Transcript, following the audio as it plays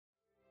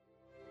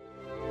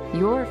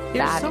You're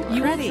fat. So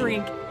You pretty.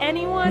 drink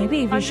anyone.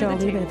 Maybe if you under show a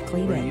the little table. bit of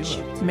cleavage.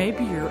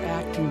 Maybe you're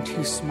acting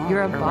too smart.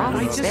 You're a around boss me.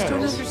 I just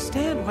don't bitch.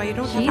 understand why you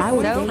don't He's have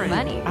a so boyfriend.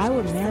 funny. I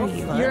would marry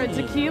you. You're a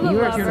tequila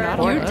You're lover. not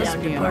You're a down to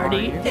lesbian, party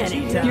are you?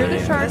 anytime. You're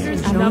the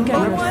Chargers' I don't number get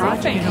your one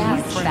project. fan.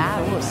 Yeah, Friend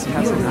fat. Phyllis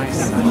has a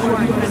nice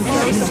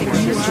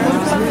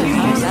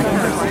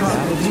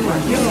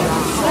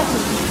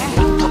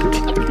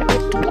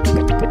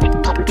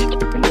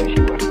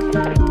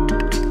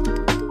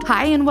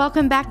Hi, and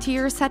welcome back to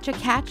You're Such a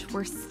Catch.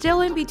 We're still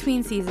in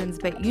between seasons,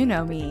 but you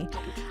know me.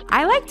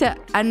 I like to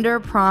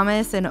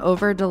under-promise and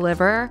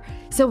over-deliver,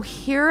 so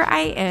here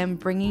I am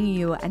bringing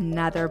you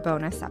another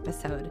bonus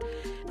episode.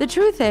 The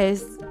truth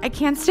is, I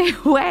can't stay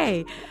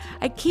away.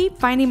 I keep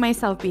finding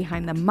myself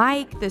behind the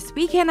mic. This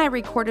weekend, I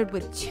recorded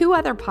with two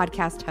other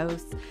podcast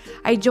hosts.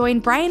 I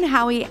joined Brian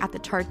Howie at the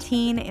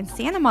Tartine in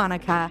Santa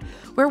Monica,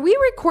 where we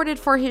recorded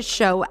for his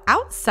show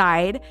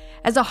outside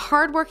as a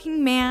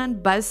hardworking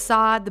man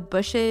buzzsawed the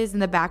bushes in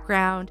the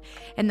background,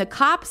 and the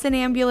cops and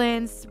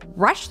ambulance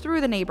rushed through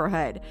the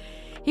neighborhood.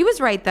 He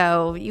was right,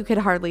 though. You could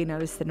hardly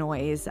notice the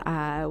noise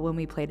when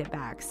we played it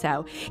back.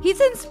 So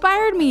he's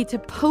inspired me to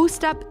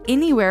post up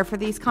anywhere for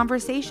these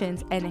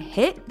conversations and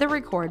hit the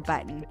record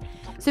button.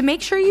 So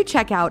make sure you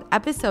check out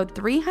episode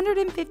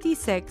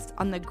 356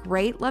 on the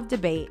Great Love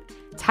Debate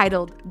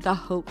titled The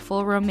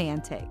Hopeful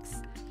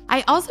Romantics.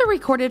 I also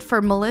recorded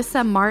for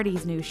Melissa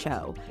Marty's new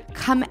show,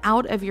 Come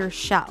Out of Your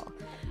Shell.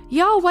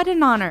 Y'all, what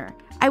an honor.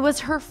 I was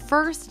her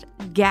first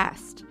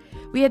guest.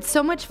 We had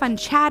so much fun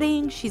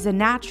chatting. She's a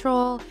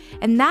natural.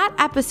 And that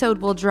episode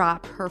will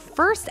drop, her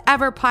first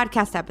ever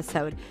podcast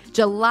episode,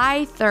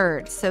 July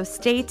 3rd. So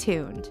stay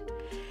tuned.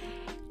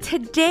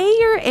 Today,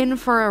 you're in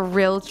for a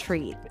real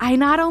treat. I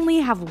not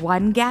only have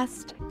one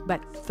guest,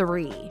 but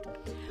three.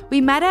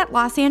 We met at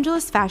Los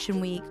Angeles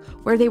Fashion Week,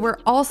 where they were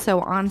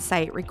also on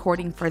site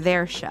recording for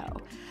their show.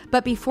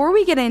 But before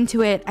we get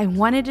into it, I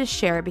wanted to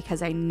share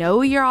because I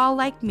know you're all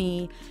like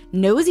me,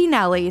 nosy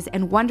Nellies,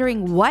 and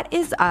wondering what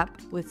is up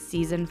with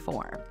season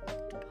 4.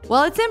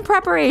 Well, it's in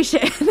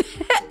preparation.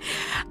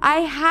 I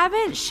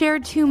haven't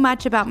shared too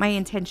much about my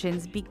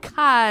intentions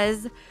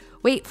because,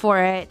 wait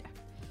for it,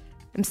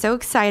 I'm so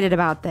excited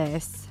about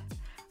this.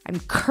 I'm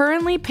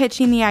currently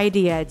pitching the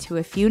idea to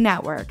a few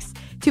networks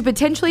to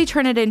potentially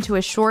turn it into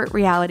a short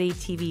reality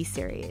TV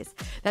series.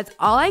 That's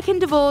all I can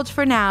divulge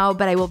for now,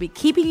 but I will be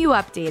keeping you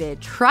updated.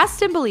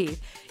 Trust and believe,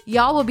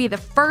 y'all will be the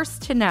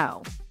first to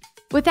know.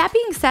 With that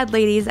being said,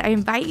 ladies, I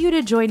invite you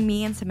to join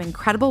me and some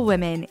incredible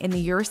women in the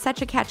You're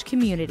Such a Catch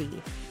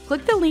community.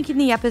 Click the link in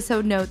the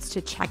episode notes to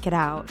check it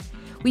out.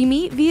 We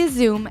meet via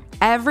Zoom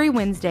every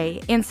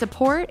Wednesday and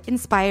support,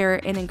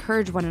 inspire, and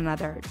encourage one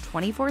another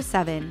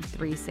 24/7,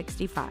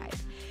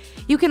 365.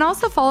 You can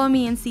also follow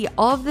me and see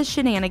all of the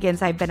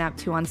shenanigans I've been up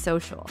to on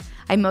social.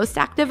 I'm most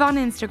active on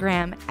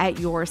Instagram at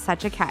You're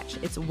Such a Catch.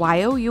 It's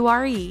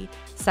YOURE,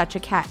 Such a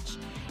Catch.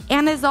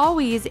 And as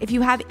always, if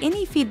you have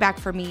any feedback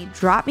for me,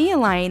 drop me a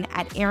line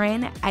at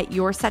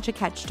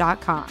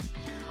Erin@YourSuchACatch.com.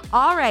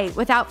 All right,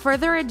 without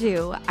further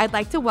ado, I'd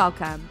like to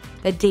welcome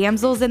the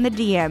damsels in the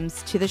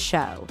DMs to the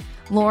show,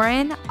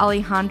 Lauren,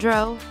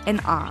 Alejandro,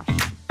 and Ash.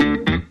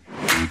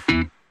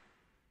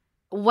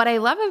 What I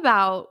love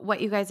about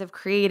what you guys have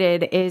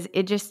created is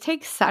it just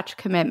takes such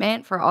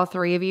commitment for all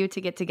three of you to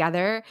get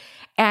together.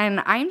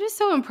 And I'm just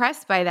so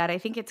impressed by that. I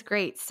think it's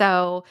great.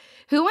 So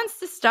who wants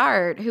to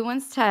start? Who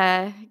wants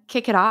to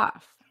kick it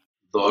off?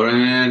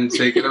 Lauren,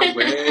 take it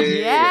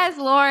away. Yes,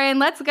 Lauren,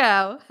 let's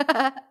go.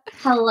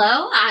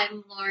 Hello,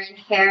 I'm Lauren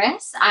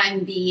Harris.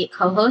 I'm the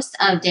co-host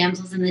of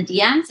Damsels in the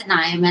DMs, and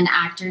I am an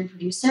actor and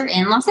producer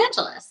in Los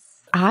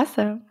Angeles.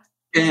 Awesome.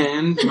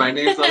 And my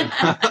name's I'm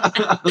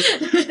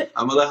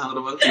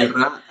Alejandro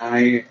Valtierra.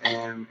 I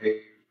am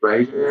a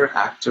writer,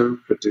 actor,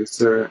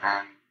 producer,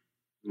 and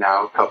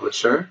now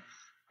publisher.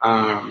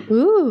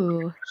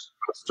 Ooh.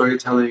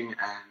 Storytelling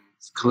and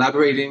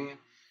collaborating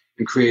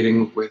and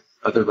creating with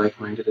other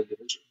like-minded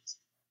individuals.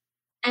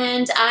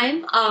 And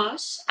I'm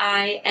Ash.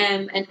 I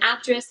am an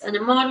actress and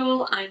a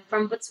model. I'm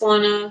from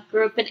Botswana,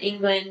 grew up in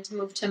England,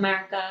 moved to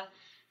America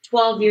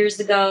 12 years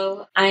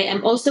ago. I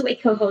am also a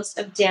co-host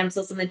of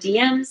Damsels in the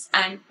DMs.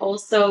 I'm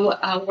also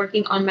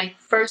working on my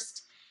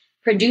first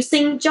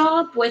producing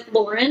job with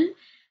Lauren.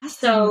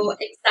 So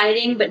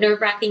exciting, but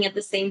nerve-wracking at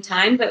the same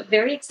time, but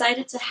very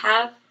excited to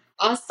have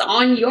us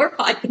on your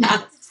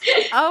podcast.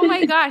 Oh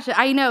my gosh,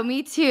 I know,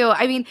 me too.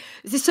 I mean,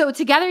 so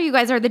together you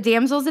guys are the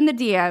Damsels in the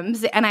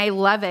DMs, and I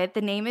love it.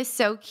 The name is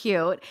so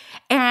cute.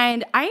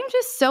 And I'm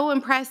just so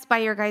impressed by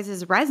your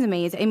guys'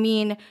 resumes. I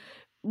mean,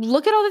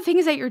 look at all the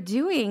things that you're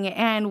doing,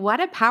 and what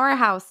a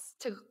powerhouse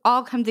to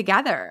all come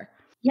together.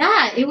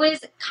 Yeah, it was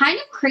kind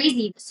of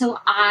crazy. So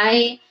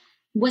I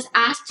was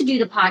asked to do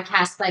the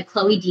podcast by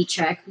Chloe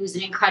Dietrich, who's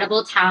an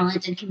incredible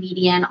talent and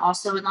comedian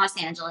also in Los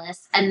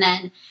Angeles. And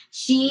then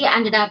she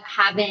ended up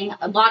having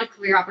a lot of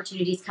career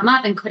opportunities come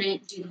up and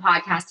couldn't do the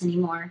podcast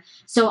anymore.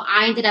 So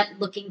I ended up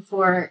looking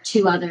for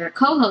two other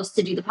co-hosts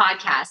to do the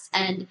podcast.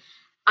 And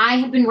I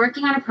had been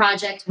working on a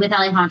project with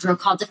Alejandro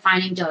called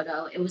Defining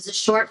Dodo. It was a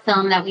short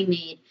film that we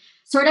made.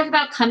 sort of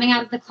about coming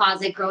out of the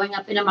closet, growing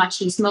up in a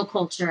machismo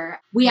culture.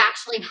 We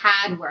actually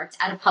had worked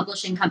at a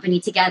publishing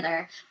company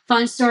together.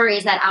 Fun story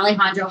is that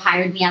Alejandro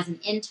hired me as an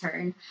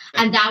intern.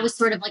 And that was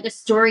sort of like a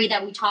story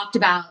that we talked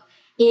about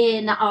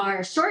in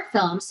our short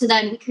film. So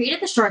then we created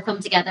the short film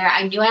together.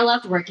 I knew I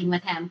loved working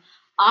with him.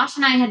 Osh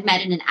and I had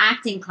met in an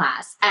acting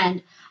class,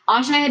 and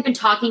Osh and I had been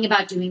talking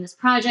about doing this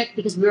project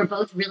because we were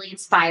both really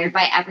inspired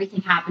by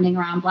everything happening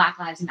around Black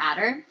Lives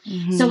Matter.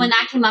 Mm-hmm. So when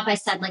that came up, I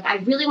said, like, I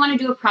really want to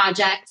do a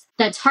project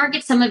that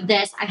targets some of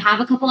this. I have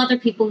a couple other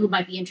people who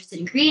might be interested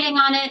in creating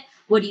on it.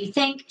 What do you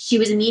think? She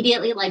was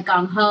immediately like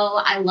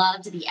gung-ho. I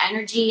loved the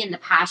energy and the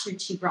passion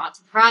she brought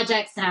to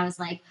projects. And I was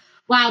like,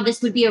 wow,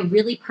 this would be a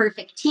really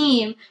perfect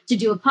team to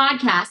do a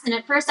podcast. And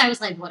at first I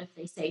was like, what if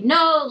they say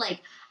no?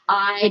 Like,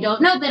 I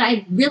don't know, but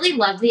I really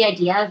love the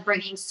idea of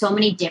bringing so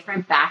many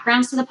different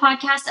backgrounds to the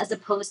podcast as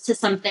opposed to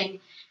something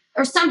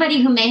or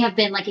somebody who may have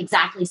been like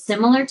exactly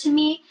similar to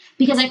me,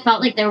 because I felt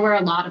like there were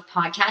a lot of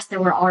podcasts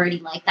that were already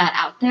like that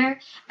out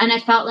there. And I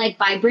felt like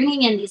by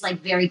bringing in these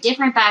like very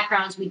different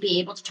backgrounds, we'd be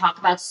able to talk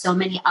about so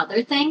many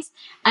other things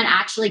and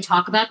actually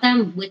talk about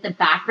them with a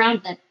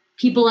background that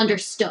people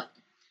understood.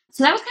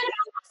 So that was kind of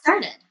how it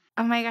started.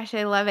 Oh my gosh,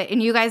 I love it.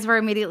 And you guys were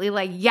immediately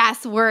like,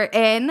 yes, we're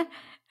in.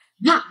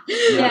 Yeah.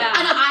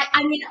 And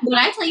I mean, when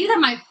I tell you that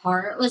my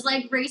heart was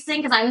like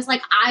racing, because I was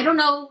like, I don't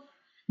know,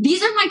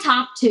 these are my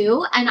top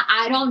two, and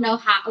I don't know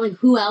how, like,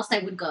 who else I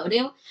would go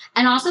to.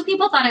 And also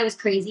people thought I was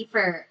crazy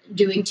for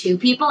doing two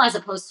people as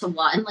opposed to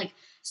one. Like,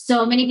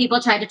 so many people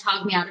tried to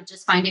talk me out of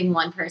just finding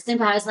one person,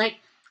 but I was like,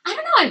 I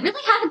don't know, I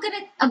really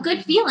have a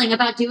good feeling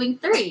about doing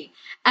three.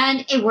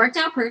 And it worked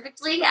out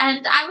perfectly,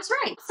 and I was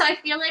right. So I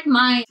feel like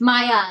my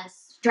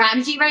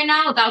strategy right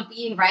now about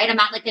being right, I'm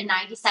at like a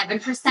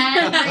 97%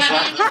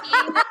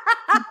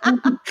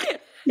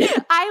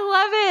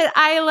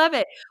 I love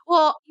it.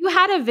 Well, you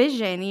had a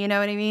vision, you know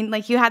what I mean?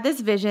 Like you had this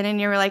vision and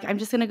you were like, I'm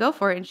just going to go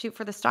for it and shoot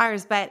for the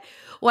stars. But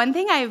one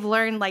thing I've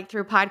learned like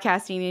through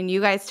podcasting, and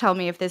you guys tell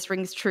me if this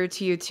rings true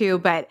to you too,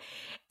 but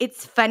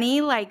it's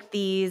funny, like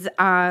these,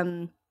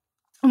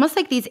 almost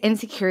like these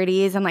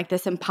insecurities and like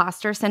this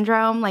imposter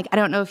syndrome. Like, I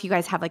don't know if you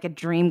guys have like a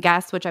dream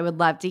guest, which I would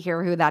love to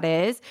hear who that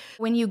is.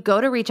 When you go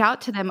to reach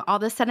out to them, all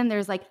of a sudden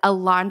there's like a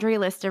laundry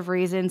list of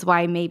reasons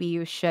why maybe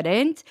you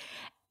shouldn't.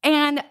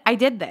 And I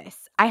did this.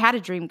 I had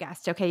a dream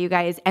guest, okay, you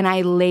guys, and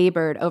I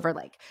labored over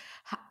like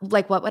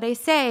what would I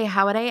say?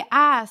 How would I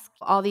ask?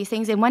 All these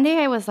things. And one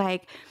day I was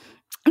like,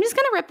 I'm just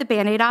going to rip the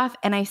Band-Aid off.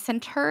 And I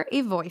sent her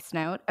a voice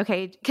note,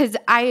 okay, because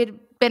I had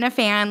been a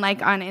fan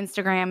like on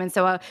Instagram. And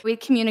so we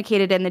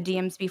communicated in the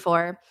DMs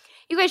before.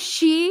 You guys,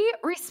 she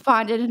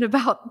responded in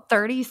about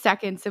 30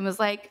 seconds and was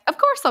like, of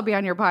course I'll be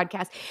on your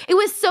podcast. It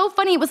was so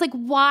funny. It was like,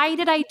 why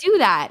did I do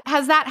that?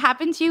 Has that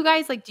happened to you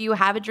guys? Like, do you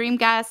have a dream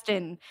guest?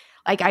 And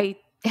like, I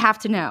have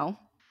to know.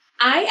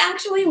 I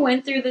actually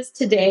went through this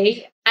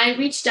today. I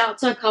reached out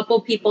to a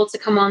couple people to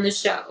come on the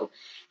show.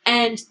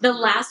 And the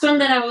last one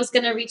that I was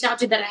going to reach out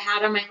to that I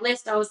had on my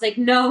list, I was like,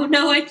 no,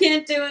 I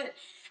can't do it.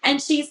 And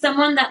she's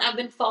someone that I've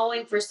been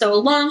following for so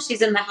long.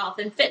 She's in the health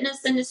and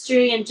fitness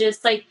industry and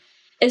just like,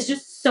 is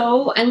just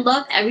so, I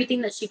love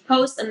everything that she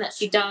posts and that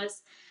she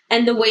does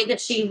and the way that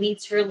she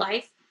leads her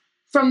life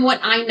from what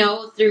I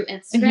know through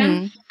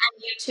Instagram and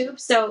YouTube.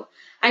 So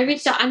I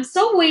reached out. I'm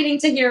still waiting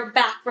to hear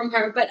back from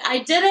her, but I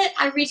did it.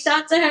 I reached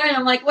out to her and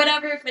I'm like,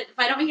 whatever, if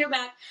I don't hear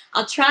back,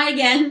 I'll try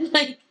again,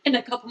 like in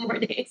a couple more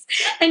days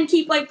and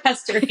keep like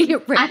pestering.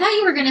 I thought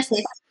you were going to say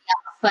something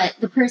else, but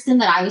the person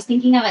that I was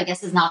thinking of, I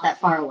guess, is not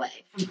that far away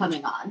from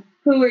coming on.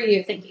 Who were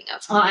you thinking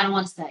of? Oh, I don't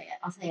want to say it.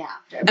 I'll say it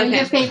after. But Okay.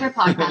 your favorite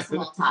podcast of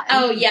all time.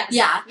 Oh, yes.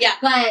 Yeah. Yeah.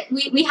 But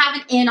we have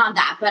an in on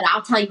that, but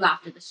I'll tell you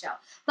after the show.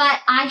 But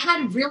I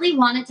had really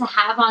wanted to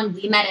have on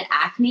We Met at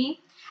Acme.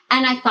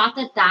 And I thought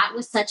that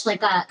was such like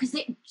because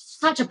it's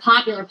such a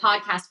popular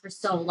podcast for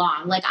so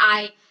long. Like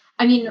I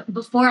mean,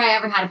 before I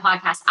ever had a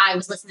podcast, I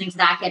was listening to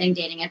that, getting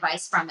dating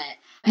advice from it.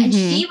 And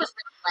she was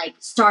really, like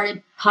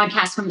started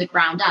podcasts from the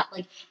ground up.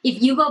 Like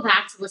if you go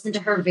back to listen to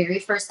her very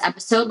first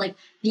episode, like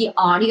the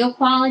audio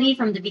quality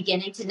from the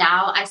beginning to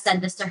now, I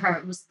said this to her,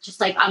 it was just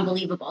like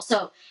unbelievable.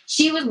 So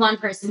she was one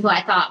person who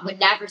I thought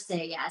would never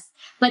say yes,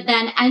 but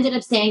then ended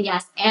up saying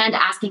yes and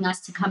asking us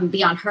to come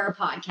be on her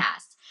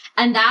podcast.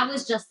 And that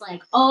was just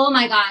like, oh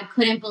my God,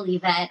 couldn't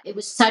believe it. It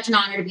was such an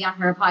honor to be on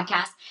her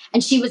podcast.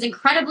 And she was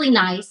incredibly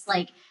nice,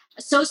 like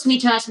so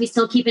sweet to us. We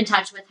still keep in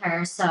touch with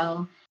her.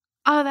 So.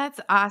 Oh, that's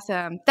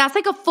awesome. That's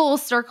like a full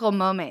circle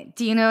moment.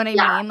 Do you know what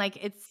I mean?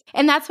 Like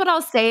and that's what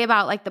I'll say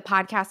about like the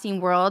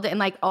podcasting world and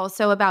like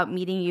also about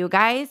meeting you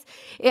guys.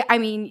 I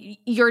mean,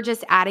 you're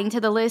just adding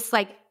to the list.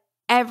 Like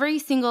every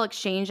single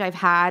exchange I've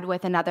had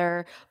with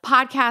another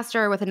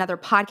podcaster, with another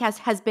podcast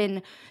has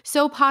been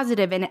so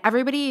positive and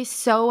everybody is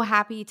so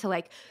happy to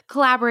like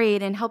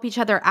collaborate and help each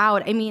other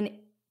out. I mean,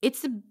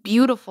 it's a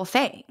beautiful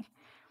thing.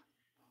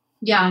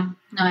 Yeah,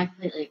 no, I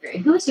completely agree.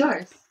 Who was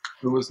yours?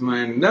 Who was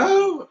mine?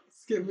 No,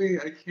 skip me.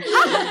 I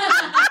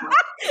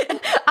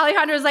can't.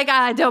 Alejandra's like,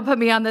 don't put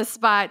me on the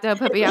spot. Don't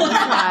put me on the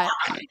spot.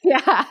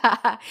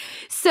 Yeah.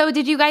 So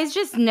did you guys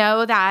just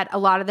know that a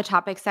lot of the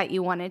topics that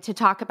you wanted to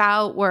talk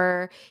about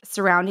were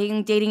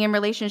surrounding dating and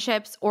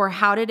relationships, or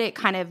how did it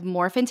kind of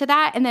morph into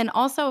that? And then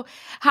also,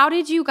 how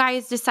did you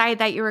guys decide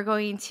that you were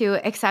going to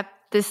accept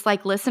this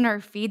like listener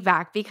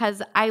feedback?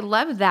 Because I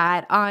love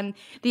that on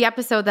the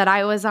episode that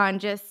I was on,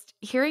 just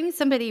hearing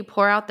somebody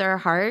pour out their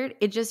heart,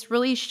 it just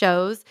really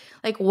shows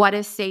like what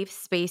a safe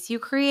space you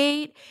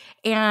create.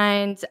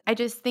 And I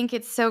just think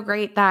it's so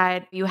great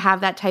that you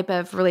have that type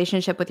of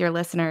relationship with your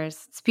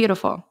listeners. It's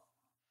beautiful.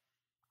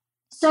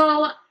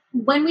 So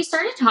when we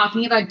started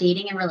talking about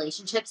dating and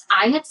relationships,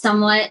 I had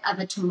somewhat of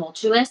a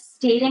tumultuous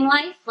dating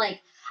life.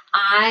 Like,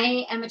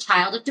 I am a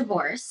child of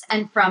divorce.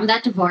 And from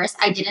that divorce,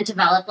 I didn't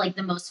develop like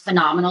the most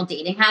phenomenal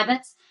dating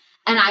habits.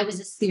 And I was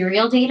a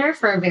serial dater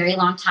for a very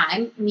long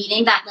time,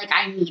 meaning that like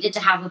I needed to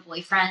have a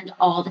boyfriend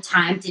all the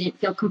time, didn't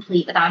feel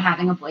complete without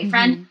having a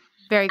boyfriend. Mm-hmm.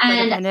 Very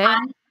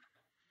codependent.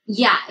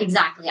 Yeah,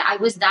 exactly. I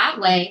was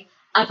that way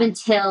up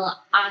until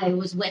I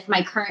was with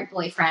my current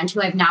boyfriend,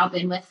 who I've now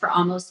been with for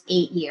almost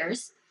 8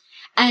 years.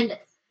 And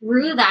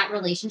through that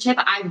relationship,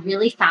 I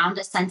really found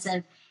a sense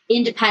of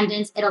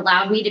independence. It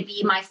allowed me to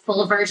be my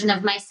full version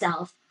of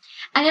myself.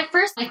 And at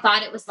first I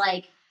thought it was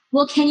like,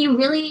 well, can you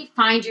really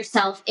find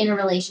yourself in a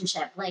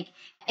relationship? Like,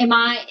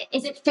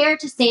 is it fair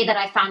to say that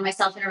I found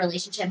myself in a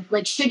relationship?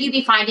 Like, should you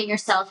be finding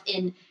yourself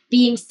in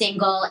being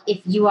single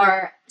if you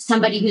are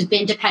somebody who's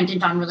been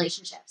dependent on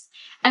relationships?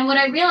 And what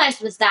I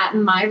realized was that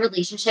my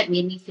relationship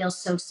made me feel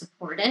so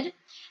supported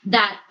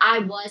that I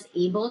was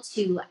able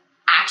to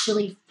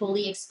actually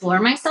fully explore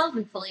myself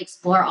and fully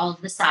explore all of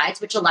the sides,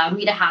 which allowed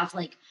me to have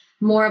like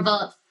more of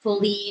a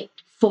fully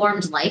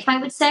formed life, I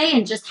would say,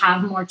 and just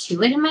have more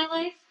to it in my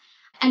life.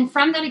 And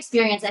from that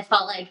experience, I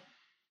felt like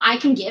I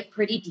can give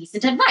pretty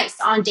decent advice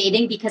on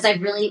dating because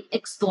I've really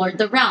explored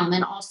the realm.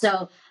 And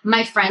also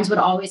my friends would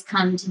always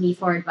come to me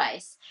for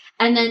advice.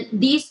 And then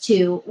these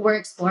two were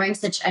exploring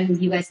I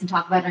mean, you guys can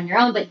talk about it on your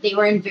own, but they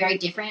were in very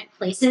different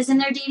places in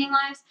their dating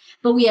lives.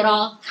 But we had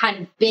all kind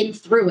of been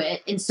through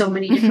it in so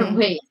many different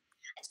ways.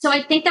 So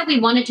I think that we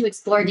wanted to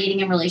explore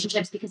dating and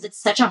relationships because it's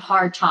such a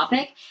hard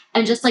topic.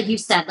 And just like you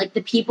said, like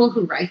the people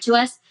who write to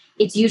us,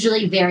 it's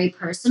usually very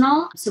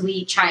personal. So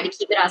we try to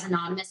keep it as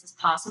anonymous as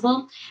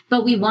possible.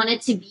 But we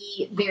wanted to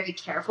be very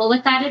careful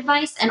with that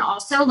advice. And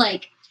also,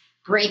 like,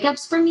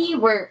 breakups for me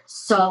were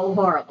so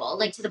horrible,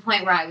 like to the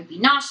point where I would be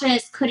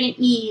nauseous, couldn't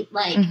eat,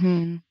 like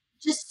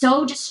just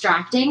so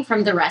distracting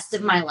from the rest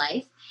of my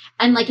life.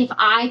 And like, if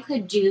I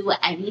could do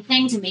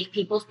anything to make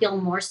people feel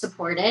more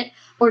supported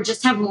or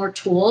just have more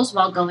tools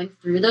while going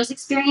through those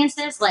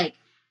experiences, like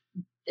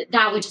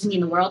that would just mean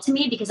the world to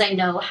me because I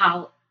know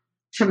how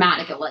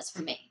traumatic it was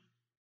for me.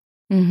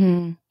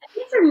 Mm-hmm. I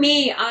think for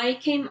me, I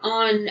came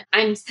on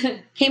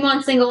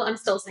single. I'm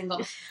still single,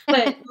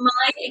 but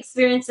my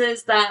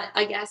experiences that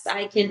I guess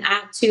I can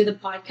add to the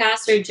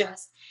podcast are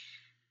just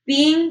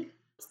being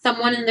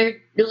someone in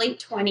their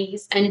late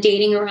 20s and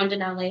dating around in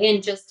LA,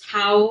 and just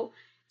how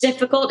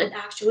difficult it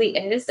actually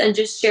is, and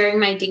just sharing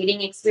my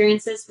dating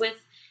experiences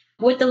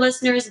with the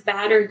listeners,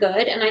 bad or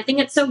good. And I think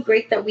it's so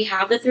great that we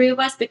have the three of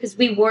us because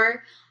we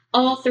were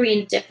all three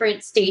in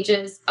different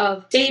stages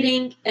of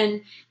dating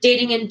and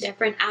dating in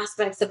different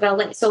aspects of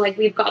LA. So like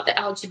we've got the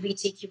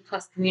LGBTQ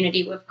plus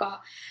community. We've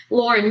got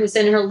Lauren, who's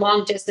in her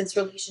long distance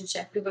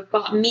relationship. We've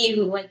got me,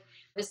 who like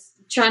was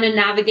trying to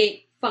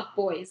navigate fuck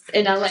boys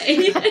in LA.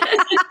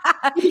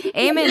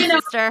 Amen, You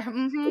know? sister.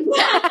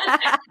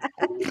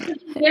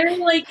 Very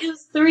like, it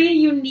was three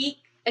unique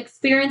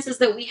experiences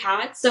that we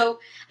had. So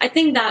I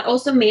think that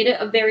also made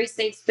it a very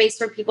safe space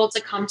for people to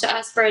come to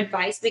us for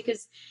advice,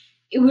 because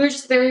we were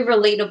just very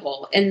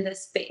relatable in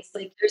this space.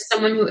 Like, there's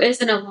someone who is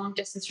in a long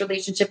distance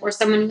relationship or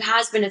someone who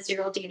has been a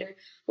serial dater.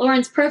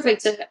 Lauren's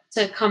perfect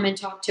to come and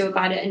talk to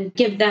about it and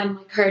give them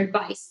like her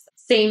advice.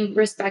 Same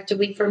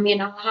respectively for me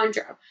and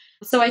Alejandro.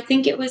 So I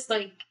think it was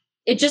like,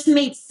 it just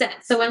made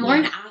sense. So when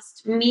Lauren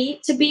asked me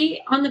to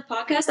be on the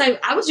podcast,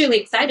 I was really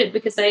excited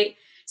because I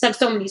have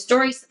so many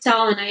stories to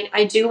tell, and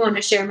I do want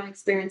to share my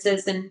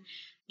experiences and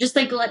just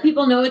like let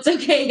people know it's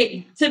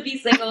okay to be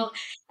single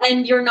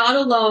and you're not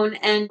alone.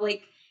 And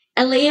like,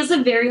 LA is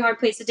a very hard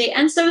place to date,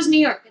 and so is New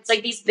York. It's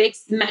like these big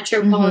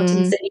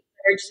metropolitan cities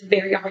that are just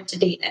very hard to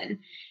date in.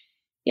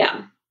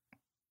 Yeah.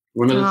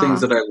 One of the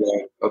things that I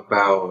love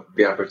about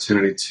the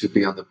opportunity to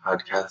be on the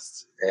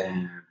podcast,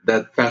 and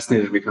that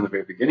fascinated me from the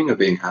very beginning of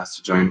being asked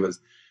to join, was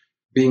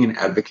being an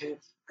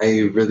advocate.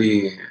 I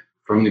really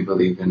firmly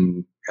believe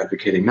in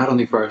advocating not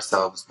only for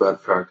ourselves,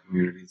 but for our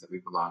communities that we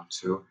belong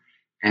to.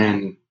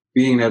 And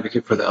being an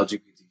advocate for the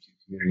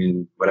LGBTQ community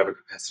in whatever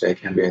capacity I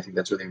can be, I think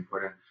that's really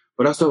important.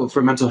 But also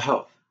for mental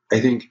health.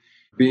 I think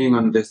being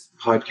on this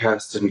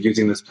podcast and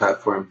using this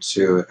platform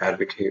to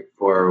advocate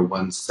for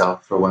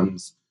oneself, for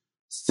one's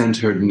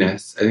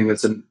centeredness, I think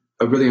that's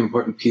a really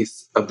important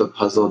piece of the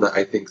puzzle that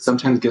I think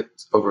sometimes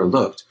gets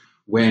overlooked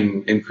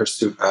when in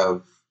pursuit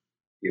of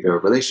either a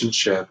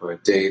relationship or a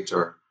date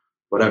or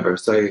whatever.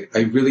 So I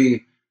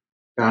really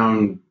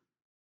found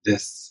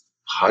this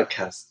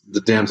podcast,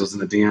 the Damsels in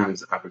the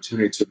DMs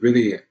opportunity to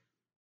really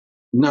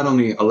not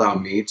only allow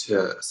me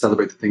to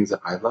celebrate the things that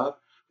I love,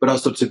 but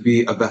also to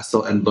be a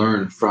vessel and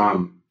learn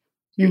from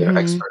either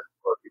experts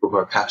or people who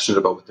are passionate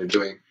about what they're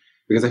doing.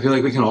 Because I feel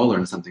like we can all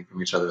learn something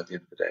from each other at the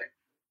end of the day.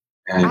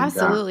 And,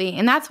 Absolutely.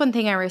 And that's one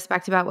thing I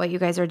respect about what you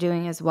guys are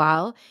doing as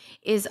well,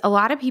 is a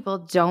lot of people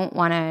don't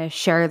want to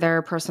share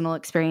their personal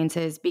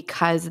experiences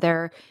because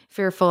they're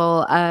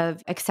fearful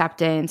of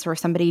acceptance or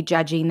somebody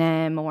judging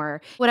them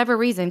or whatever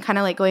reason, kind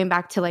of like going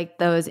back to like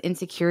those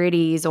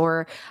insecurities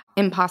or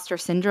imposter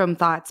syndrome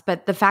thoughts.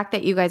 But the fact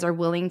that you guys are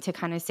willing to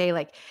kind of say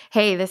like,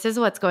 hey, this is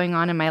what's going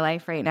on in my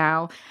life right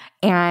now,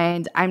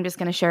 and I'm just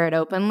going to share it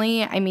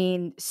openly. I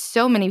mean,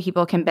 so many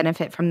people can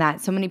benefit from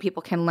that. So many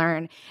people can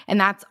learn. And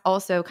that's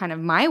also kind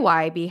of my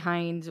why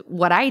behind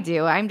what I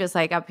do. I'm just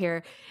like up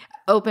here,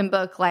 open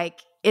book, like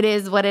it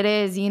is what it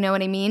is, you know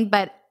what I mean?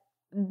 But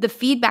the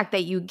feedback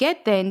that you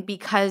get then,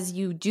 because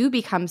you do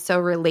become so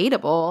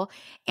relatable.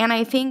 And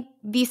I think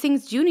these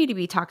things do need to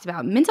be talked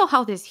about. Mental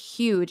health is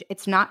huge.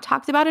 It's not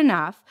talked about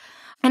enough.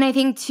 And I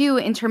think too,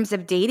 in terms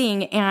of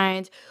dating,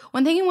 and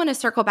one thing I want to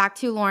circle back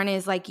to, Lauren,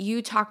 is like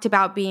you talked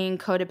about being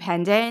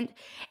codependent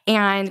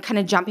and kind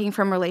of jumping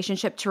from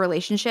relationship to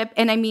relationship.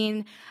 And I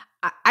mean,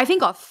 I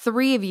think all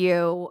three of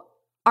you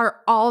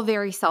are all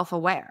very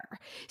self-aware.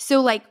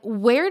 So like,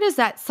 where does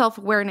that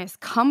self-awareness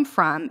come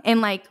from? And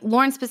like,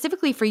 Lauren,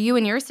 specifically for you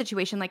in your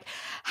situation, like,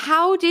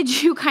 how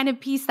did you kind of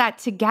piece that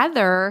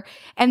together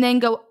and then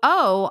go,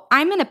 oh,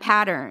 I'm in a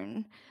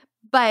pattern,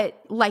 but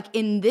like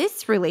in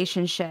this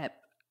relationship,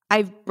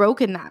 I've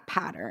broken that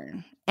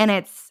pattern and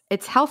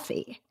it's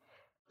healthy.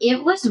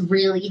 It was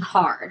really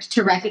hard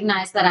to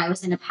recognize that I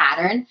was in a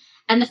pattern.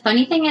 And the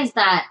funny thing is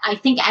that I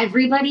think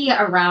everybody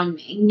around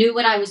me knew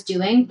what I was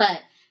doing, but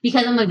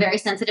because I'm a very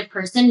sensitive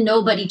person,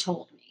 nobody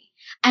told me.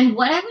 And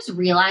what I was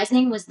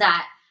realizing was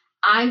that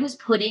I was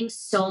putting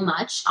so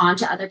much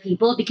onto other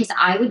people because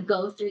I would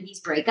go through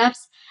these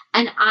breakups,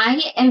 and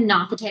I am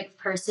not the type of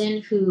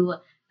person who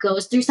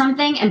goes through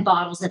something and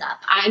bottles it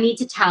up. I need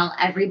to tell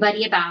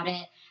everybody about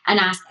it and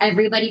ask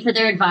everybody for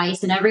their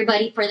advice and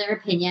everybody for their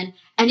opinion.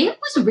 And it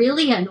was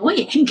really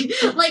annoying.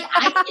 Like,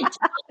 I can't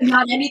talk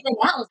about anything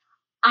else.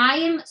 I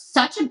am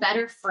such a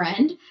better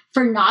friend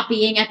for not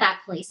being at that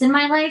place in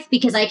my life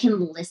because I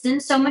can listen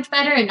so much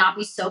better and not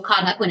be so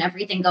caught up with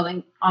everything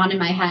going on in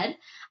my head.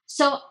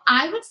 So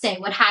I would say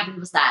what happened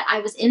was that I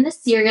was in the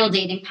serial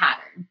dating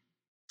pattern.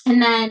 And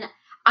then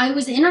I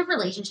was in a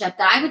relationship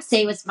that I would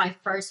say was my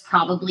first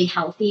probably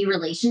healthy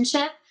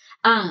relationship.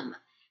 And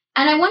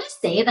I want to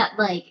say that,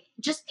 like,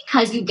 just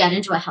because you get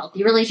into a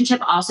healthy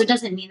relationship also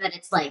doesn't mean that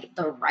it's like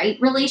the right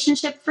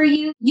relationship for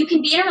you. You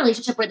can be in a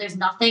relationship where there's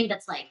nothing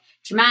that's like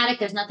traumatic,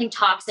 there's nothing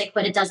toxic,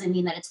 but it doesn't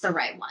mean that it's the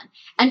right one.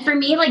 And for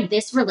me, like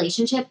this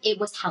relationship, it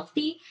was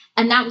healthy.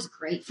 And that was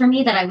great for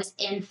me that I was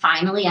in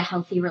finally a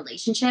healthy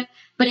relationship,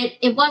 but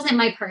it wasn't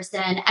my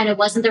person and it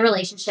wasn't the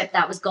relationship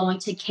that was going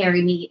to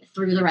carry me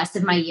through the rest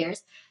of my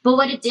years. But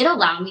what it did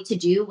allow me to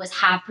do was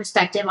have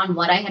perspective on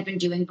what I had been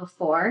doing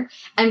before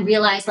and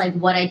realize like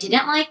what I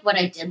didn't like, what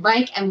I did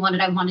like, and what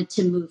I wanted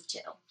to move to.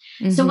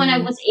 So when I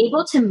was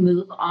able to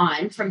move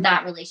on from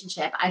that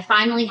relationship, I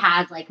finally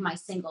had like my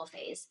single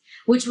phase,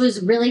 which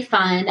was really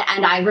fun.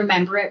 And I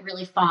remember it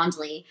really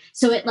fondly.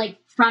 So it like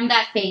from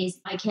that phase,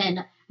 I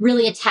can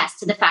really attest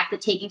to the fact that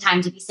taking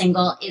time to be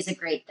single is a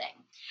great thing.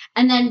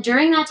 And then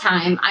during that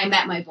time, I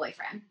met my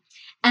boyfriend.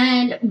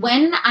 And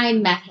when I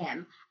met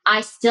him,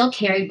 I still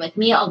carried with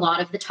me a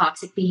lot of the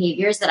toxic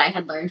behaviors that I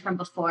had learned from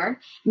before,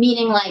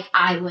 meaning like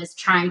I was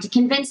trying to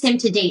convince him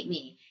to date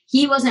me.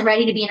 He wasn't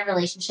ready to be in a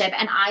relationship.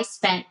 And I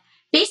spent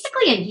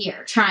basically a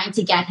year trying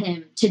to get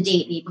him to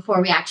date me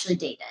before we actually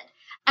dated.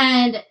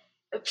 And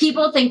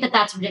people think that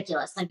that's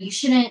ridiculous. Like, you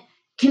shouldn't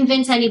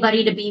convince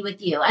anybody to be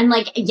with you. And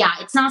like, yeah,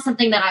 it's not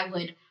something that I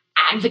would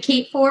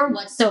advocate for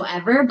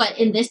whatsoever. But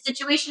in this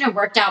situation, it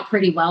worked out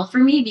pretty well for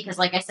me because,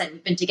 like I said,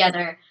 we've been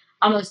together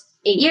almost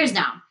 8 years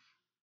now.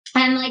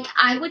 And like,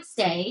 I would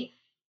say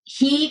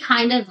he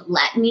kind of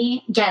let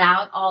me get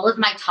out all of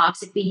my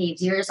toxic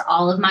behaviors,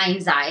 all of my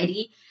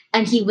anxiety,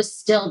 and he was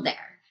still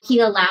there. He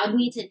allowed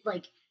me to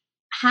like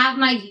have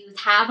my youth,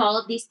 have all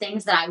of these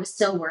things that I was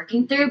still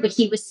working through, but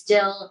he was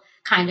still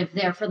kind of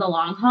there for the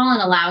long haul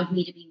and allowed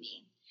me to be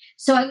me.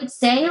 So I would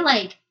say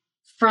like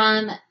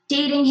from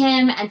dating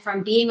him and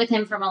from being with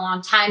him for a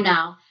long time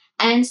now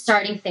and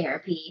starting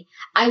therapy,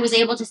 I was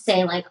able to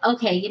say like,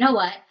 okay, you know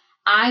what?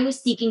 I was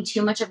seeking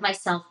too much of my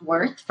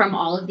self-worth from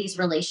all of these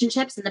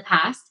relationships in the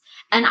past.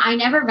 And I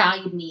never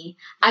valued me.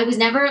 I was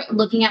never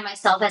looking at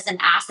myself as an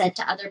asset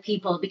to other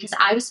people because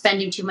I was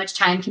spending too much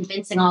time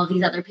convincing all of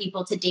these other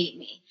people to date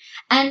me.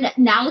 And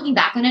now looking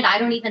back on it, I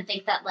don't even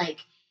think that like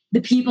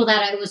the people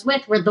that I was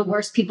with were the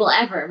worst people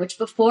ever, which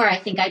before I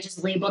think I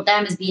just labeled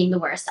them as being the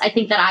worst. I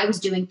think that I was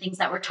doing things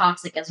that were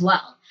toxic as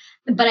well.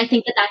 But I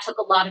think that that took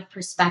a lot of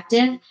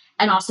perspective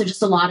and also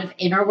just a lot of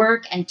inner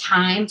work and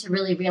time to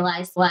really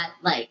realize what,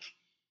 like,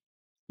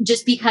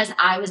 just because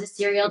I was a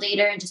serial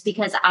dater and just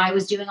because I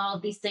was doing all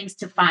of these things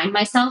to find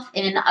myself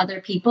in other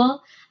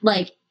people,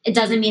 like, It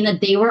doesn't mean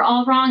that they were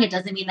all wrong. It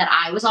doesn't mean that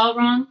I was all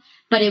wrong,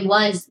 but it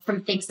was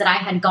from things that I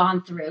had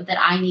gone through that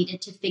I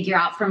needed to figure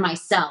out for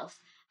myself.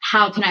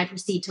 How can I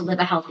proceed to live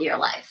a healthier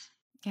life?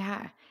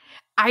 Yeah.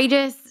 I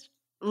just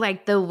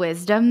like the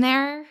wisdom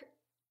there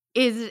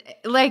is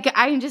like,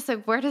 I'm just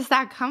like, where does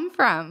that come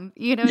from?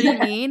 You know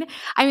what I mean?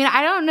 I mean,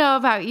 I don't know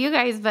about you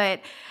guys,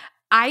 but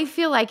I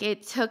feel like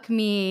it took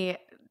me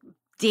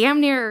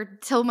damn near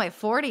till my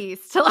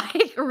 40s to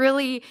like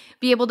really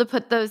be able to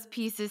put those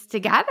pieces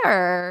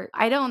together.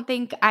 I don't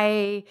think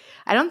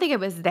it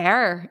was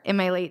there in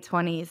my late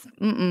 20s.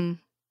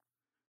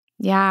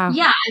 Yeah.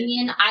 Yeah. I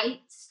mean,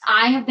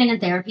 I have been in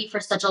therapy for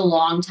such a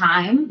long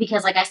time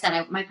because, like I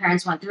said, my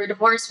parents went through a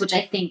divorce, which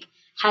I think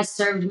has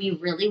served me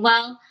really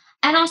well.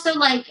 And also,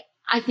 like,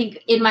 I think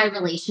in my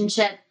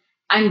relationship,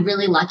 I'm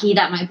really lucky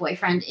that my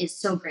boyfriend is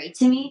so great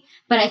to me.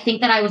 But I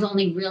think that I was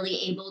only really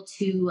able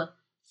to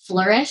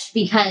flourish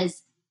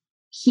because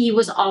he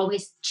was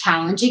always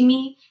challenging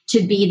me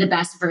to be the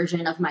best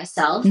version of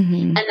myself.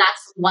 And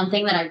that's one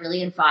thing that I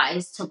really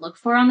advise to look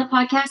for on the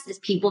podcast is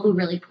people who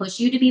really push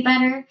you to be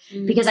better.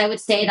 Because I would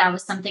say that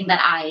was something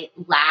that I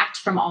lacked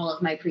from all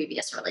of my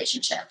previous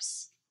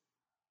relationships.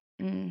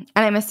 And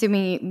I'm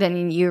assuming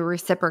then you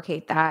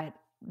reciprocate that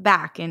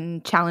back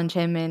and challenge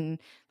him and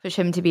push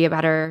him to be a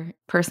better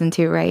person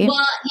too, right?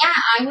 Well, yeah,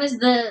 I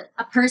was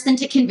a person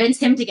to convince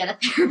him to get a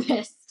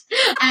therapist.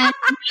 And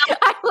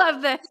I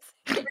love this.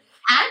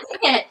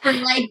 Advocate for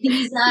like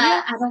these,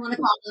 I don't want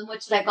to call them,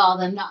 what should I call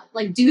them? Not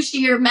like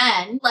douchier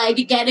men, like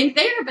getting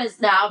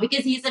therapists now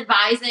because he's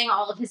advising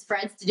all of his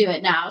friends to do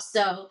it now.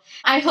 So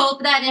I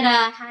hope that it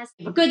has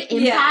a good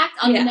impact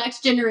on the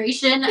next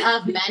generation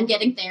of men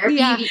getting therapy.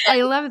 Yeah,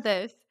 I love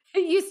this.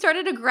 You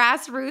started a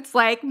grassroots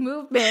like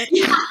movement.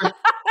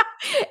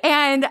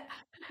 And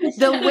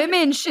the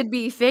women should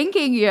be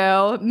thanking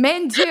you.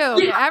 Men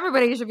too.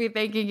 Everybody should be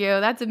thanking you.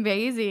 That's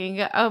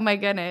amazing. Oh my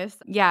goodness.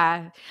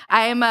 Yeah.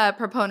 I am a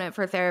proponent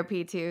for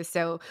therapy too.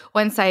 So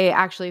once I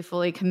actually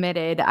fully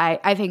committed,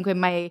 I think in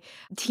my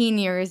teen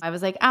years, I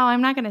was like, oh,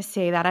 I'm not going to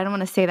say that. I don't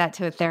want to say that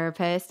to a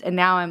therapist. And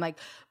now I'm like,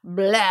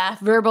 blah,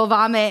 verbal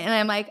vomit. And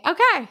I'm like,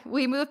 okay,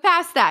 we moved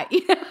past that.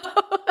 You know?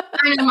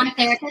 I know my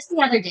therapist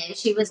the other day,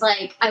 she was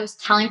like, I was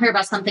telling her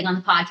about something on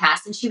the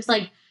podcast and she was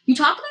like, you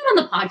talk about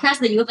on the podcast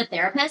that you have a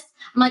therapist?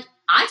 I'm like,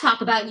 I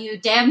talk about you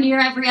damn near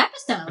every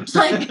episode.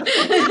 Like,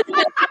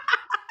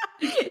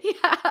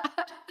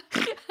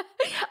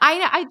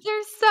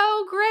 they're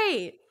so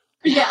great.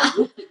 Yeah.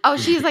 Oh,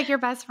 she's like your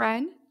best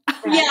friend?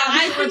 Yeah,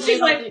 I think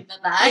she's like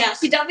that. Yeah,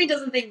 she definitely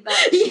doesn't think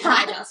that she's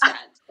my best friend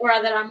or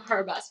that I'm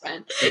her best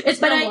friend.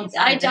 But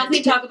I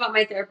definitely talk about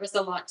my therapist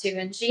a lot too,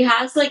 and she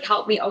has like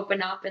helped me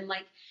open up. And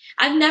like,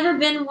 I've never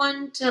been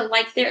one to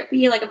like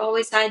therapy. Like, I've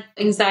always had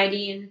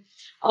anxiety and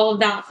all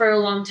of that for a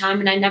long time,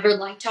 and I never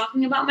liked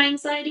talking about my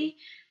anxiety.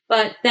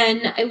 But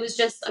then it was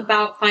just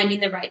about finding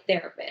the right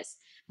therapist.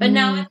 But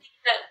now I think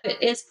that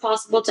it is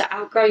possible to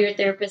outgrow your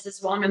therapist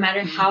as well, no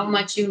matter how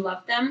much you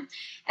love them.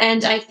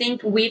 And I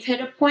think we've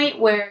hit a point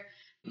where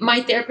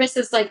my therapist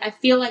is like, I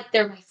feel like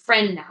they're my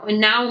friend now. And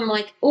now I'm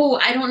like, oh,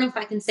 I don't know if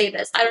I can say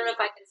this. I don't know if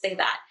I can say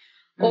that.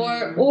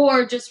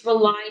 Or just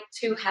rely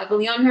too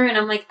heavily on her. And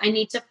I'm like, I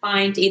need to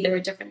find either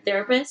a different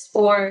therapist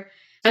or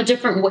a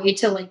different way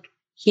to like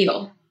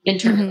heal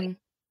internally.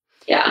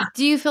 Yeah.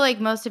 Do you feel like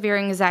most of your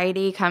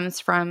anxiety comes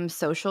from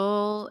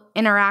social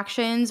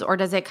interactions, or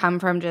does it come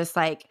from just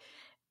like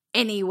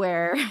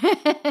anywhere,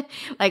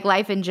 like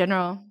life in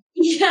general?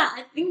 Yeah,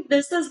 I think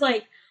this is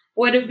like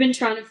what I've been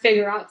trying to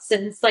figure out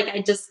since like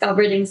I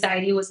discovered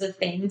anxiety was a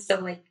thing. So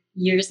like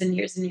years and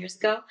years and years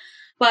ago.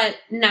 But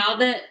now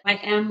that I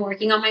am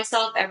working on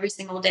myself every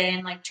single day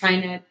and like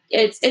trying to,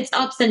 it's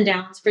ups and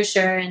downs for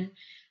sure. And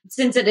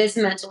since it is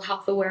Mental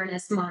Health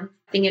Awareness Month,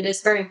 I think it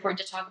is very important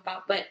to talk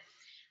about. But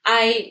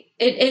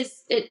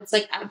it's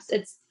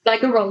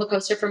like a roller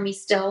coaster for me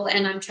still,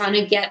 and I'm trying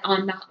to get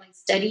on that like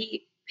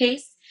steady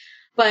pace.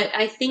 But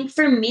I think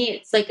for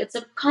me, it's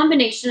a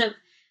combination of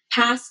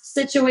past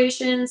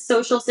situations,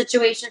 social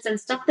situations, and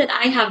stuff that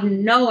I have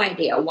no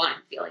idea why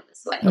I'm feeling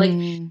this way.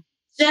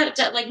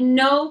 Like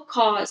no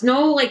cause,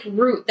 no like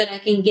root that I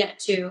can get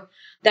to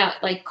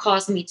that like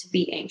caused me to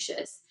be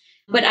anxious.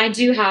 But I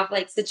do have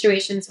like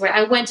situations where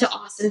I went to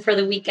Austin for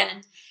the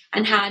weekend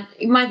and had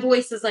my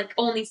voice is like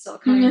only still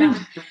coming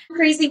back.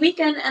 Crazy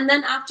weekend. And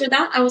then after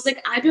that, I was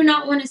like, I do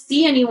not want to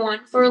see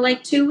anyone for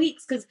like 2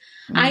 weeks because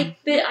I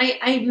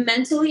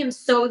mentally am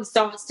so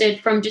exhausted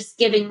from just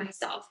giving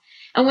myself.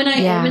 And when I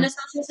am in a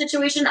social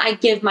situation, I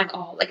give my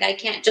all. Like I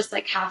can't just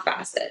like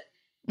half-ass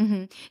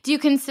it. Do you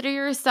consider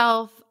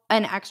yourself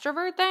an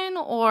extrovert then,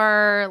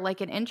 or like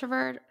an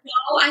introvert?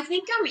 No, I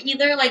think I'm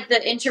either like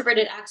the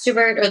introverted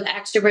extrovert or the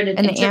extroverted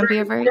and introvert. The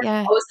ambivert. Yeah.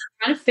 I'm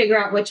trying to figure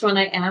out which one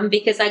I am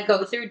because I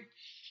go through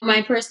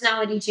my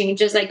personality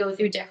changes. I go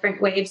through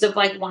different waves of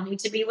like wanting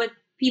to be with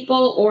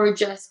people or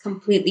just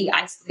completely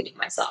isolating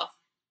myself.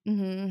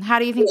 How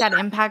do you think that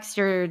impacts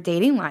your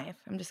dating life?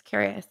 I'm just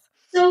curious.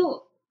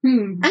 So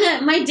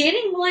my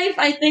dating life,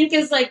 I think,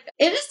 is like,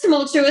 it is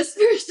tumultuous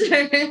for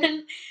sure.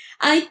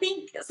 I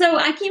think so.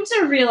 I came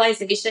to a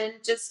realization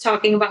just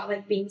talking about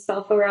like being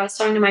self-aware. I was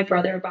talking to my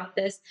brother about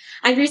this.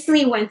 I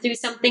recently went through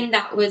something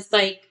that was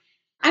like,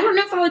 I don't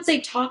know if I would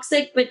say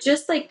toxic, but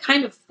just like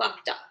kind of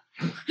fucked up.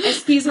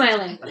 Excuse my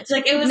language.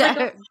 Like it was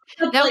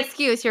no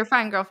excuse. You're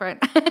fine, girlfriend.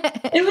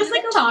 It was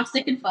like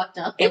toxic and fucked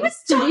up. It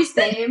was to be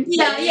same.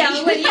 Yeah.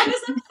 Like, it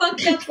was a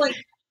fucked up like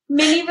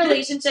mini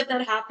relationship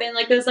that happened.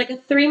 Like it was like a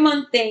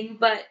 3-month thing,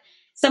 but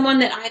someone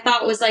that I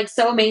thought was like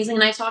so amazing.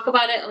 And I talk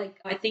about it, like,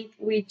 I think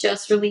we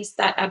just released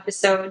that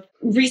episode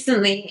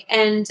recently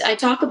and I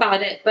talk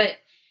about it, but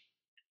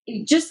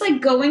just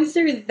like going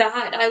through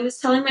that, I was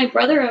telling my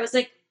brother, I was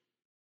like,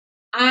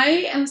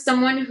 I am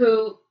someone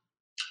who,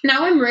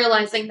 now I'm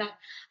realizing that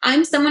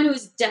I'm someone who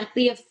is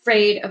deathly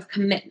afraid of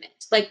commitment.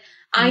 Like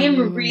I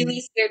am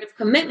really scared of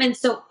commitment.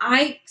 So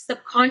I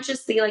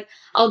subconsciously, like,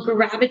 I'll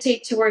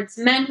gravitate towards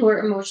men who are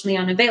emotionally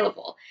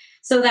unavailable.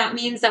 So that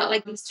means that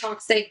like these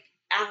toxic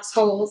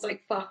assholes,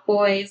 like fuck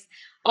boys,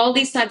 all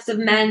these types of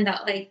men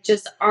that like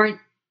just aren't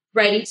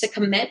ready to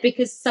commit,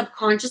 because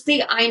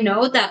subconsciously I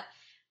know that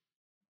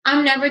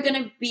I'm never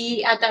going to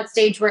be at that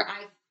stage where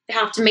I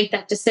have to make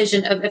that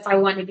decision of if I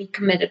want to be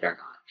committed or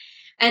not.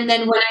 And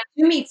then when I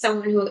do meet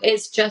someone who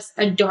is just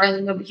a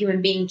darling of a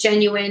human being,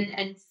 genuine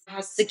and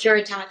has secure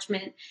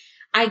attachment,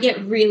 I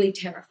get really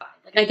terrified.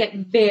 Like I get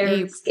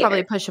very scared.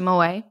 Probably push him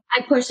away.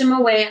 I push him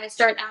away. I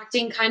start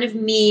acting kind of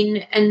mean,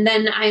 and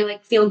then I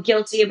like feel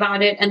guilty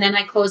about it. And then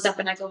I close up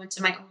and I go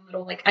into my own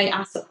little, like I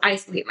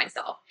isolate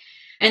myself.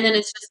 And then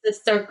it's just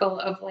this circle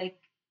of like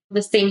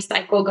the same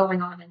cycle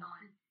going on and on.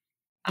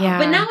 Yeah.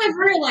 But now I've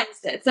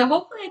realized it. So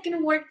hopefully I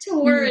can work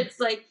towards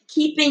like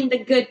keeping the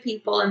good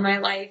people in my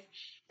life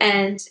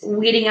and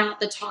weeding out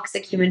the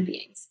toxic human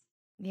beings.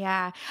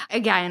 Yeah.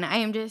 Again, I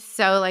am just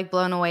so like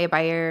blown away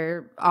by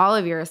all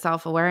of your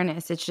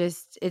self-awareness. It's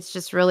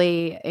just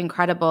really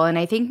incredible. And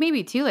I think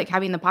maybe too, like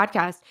having the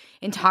podcast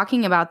and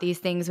talking about these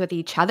things with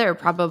each other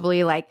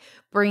probably like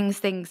brings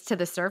things to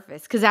the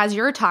surface. Because as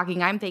you're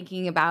talking, I'm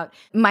thinking about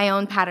my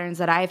own patterns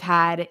that I've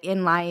had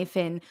in life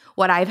and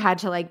what I've had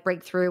to like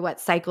break through,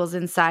 what cycles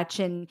and such.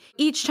 And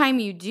each time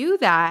you do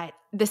that,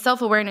 the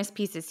self-awareness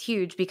piece is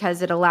huge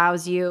because it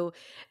allows you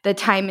the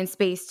time and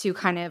space to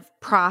kind of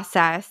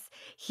process,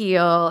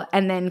 heal,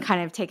 and then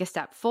kind of take a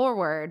step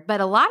forward. But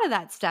a lot of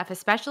that stuff,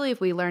 especially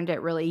if we learned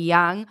it really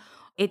young,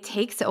 it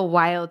takes a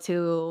while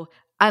to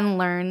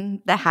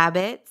unlearn the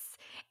habits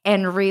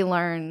and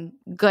relearn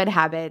good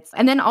habits.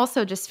 And then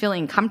also just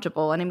feeling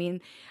comfortable. And I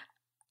mean,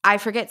 I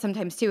forget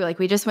sometimes too, like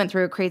we just went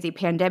through a crazy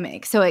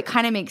pandemic. So it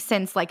kind of makes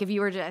sense. Like if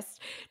you were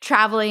just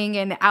traveling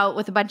and out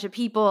with a bunch of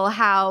people,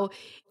 how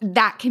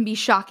that can be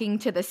shocking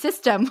to the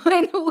system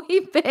when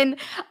we've been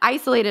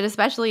isolated,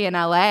 especially in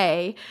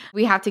LA.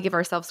 We have to give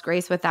ourselves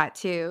grace with that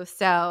too.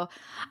 So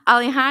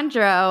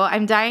Alejandro,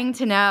 I'm dying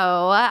to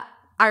know,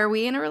 are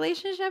we in a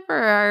relationship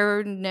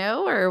or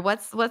no? Or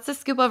what's the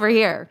scoop over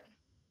here?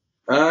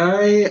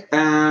 I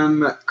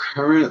am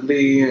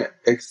currently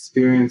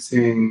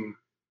experiencing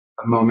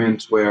a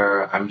moment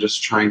where I'm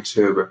just trying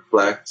to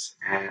reflect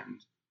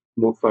and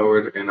move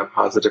forward in a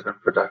positive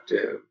and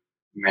productive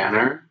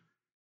manner,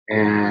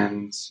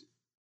 and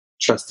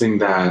trusting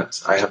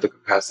that I have the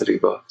capacity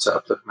both to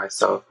uplift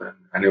myself and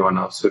anyone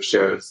else who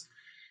shares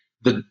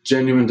the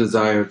genuine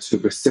desire to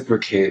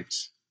reciprocate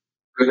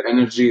good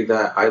energy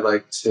that I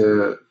like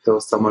to fill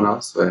someone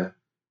else with.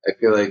 I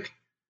feel like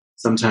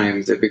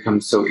sometimes it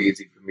becomes so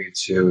easy for me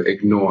to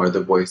ignore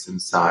the voice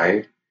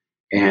inside,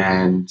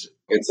 and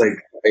it's like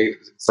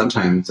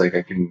sometimes like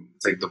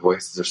it's like the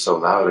voices are so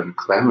loud and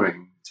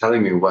clamoring,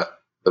 telling me what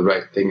the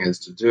right thing is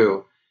to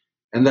do.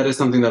 And that is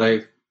something that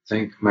I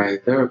thank my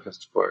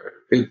therapist for.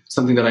 It's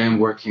something that I am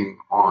working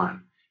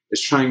on,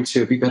 is trying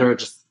to be better at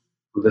just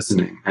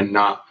listening and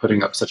not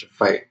putting up such a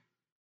fight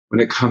when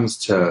it comes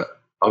to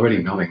already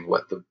knowing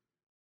what the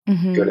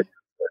good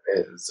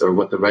answer is or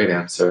what the right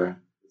answer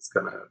is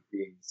going to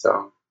be.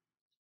 So,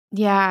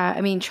 yeah, I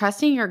mean,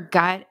 trusting your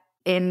gut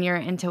and your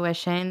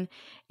intuition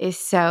is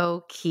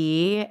so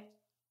key.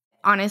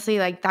 Honestly,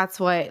 like that's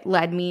what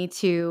led me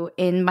to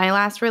in my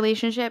last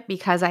relationship,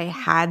 because I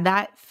had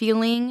that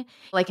feeling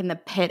like in the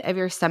pit of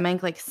your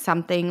stomach, like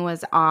something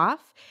was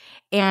off.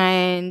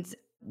 And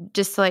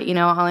just to let you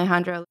know,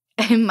 Alejandro,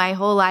 in my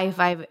whole life,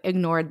 I've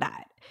ignored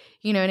that.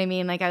 You know what I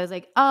mean? Like I was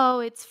like,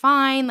 oh, it's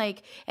fine.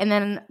 Like, and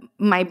then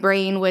my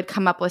brain would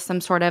come up with some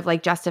sort of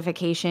like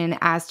justification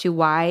as to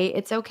why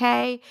it's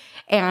okay.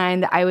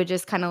 And I would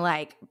just kind of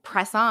like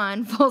press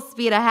on full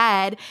speed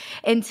ahead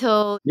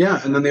until.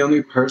 Yeah. And then the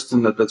only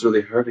person that's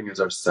really hurting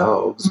is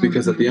ourselves,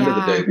 because at the end of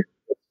the day,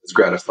 it's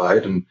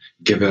gratified and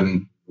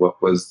given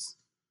what was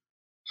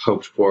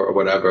hoped for or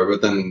whatever.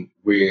 But then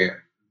we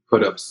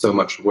put up so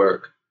much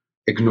work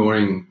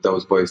ignoring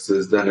those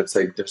voices. Then it's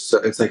like,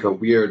 it's like a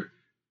weird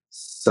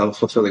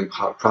self-fulfilling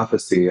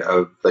prophecy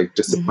of like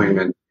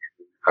disappointment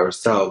in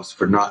ourselves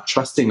for not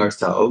trusting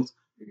ourselves,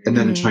 and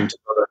then trying to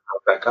build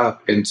ourselves back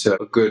up into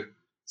a good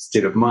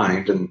state of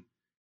mind. And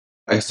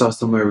I saw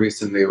somewhere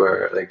recently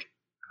where like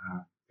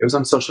it was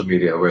on social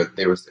media where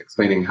they were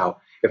explaining how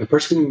if a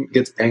person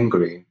gets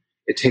angry,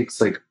 it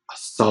takes like a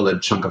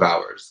solid chunk of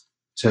hours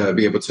to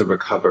be able to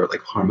recover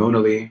like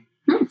hormonally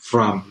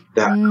from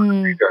that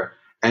trigger.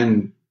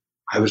 And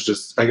I was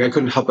just, I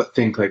couldn't help but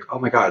think like, oh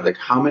my God, like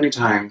how many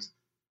times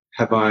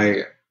have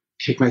I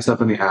kicked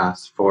myself in the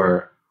ass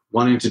for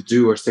wanting to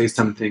do or say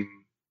something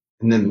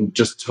and then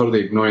just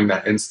totally ignoring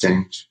that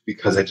instinct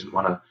because I didn't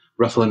want to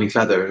ruffle any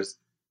feathers.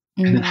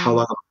 And then how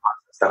long of a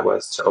process that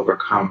was to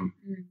overcome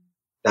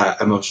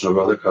that emotional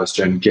roller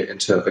coaster and get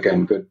into,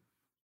 again, good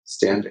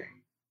standing.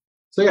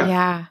 So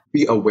yeah,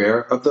 be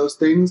aware of those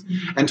things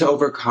and to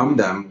overcome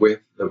them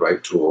with the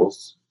right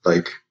tools,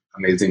 like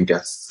amazing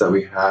guests that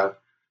we have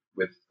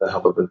with the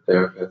help of a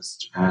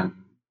therapist and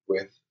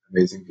with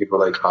amazing people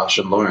like Ash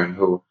and Lauren,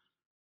 who,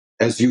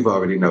 as you've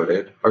already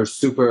noted, are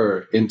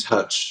super in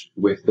touch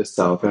with the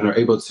self and are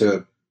able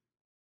to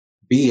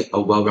be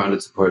a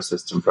well-rounded support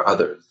system for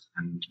others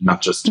and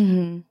not just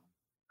themselves,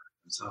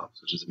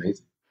 which is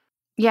amazing.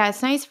 Yeah,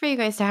 it's nice for you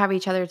guys to have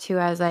each other too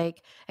as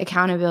like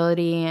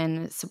accountability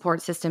and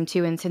support system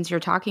too. And since you're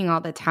talking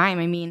all the time,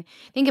 I mean,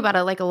 think about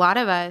it, like a lot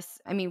of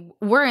us, I mean,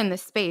 we're in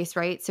this space,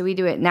 right? So we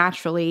do it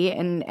naturally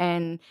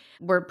and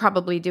we're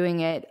probably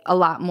doing it a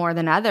lot more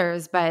than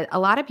others, but a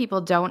lot of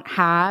people don't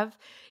have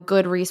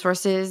good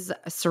resources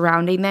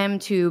surrounding them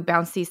to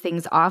bounce these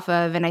things off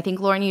of. And I think,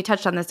 Lauren, you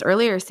touched on this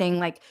earlier, saying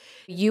like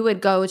you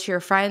would go to your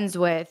friends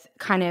with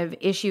kind of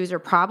issues or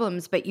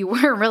problems, but you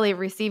weren't really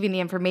receiving the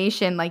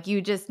information. Like you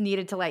just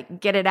needed to like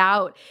get it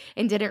out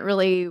and didn't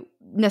really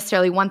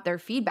necessarily want their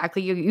feedback.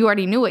 Like you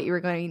already knew what you were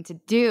going to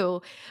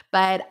do.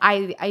 But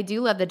I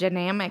do love the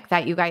dynamic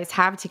that you guys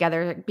have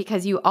together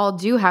because you all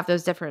do have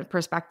those different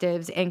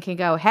perspectives and can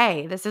go,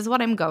 hey, this is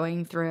what I'm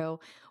going through.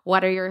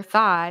 What are your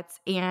thoughts?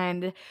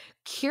 And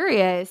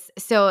curious,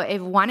 so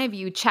if one of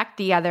you checked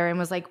the other and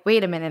was like,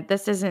 wait a minute,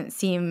 this doesn't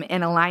seem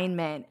in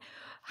alignment,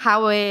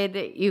 how would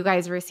you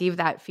guys receive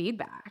that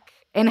feedback?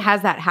 And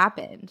has that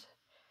happened?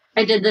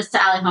 I did this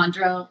to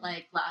Alejandro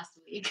like last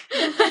week. He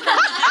just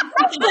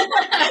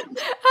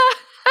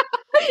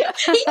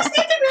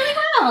did it really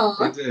well.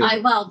 I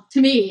did. Well, to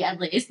me at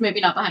least,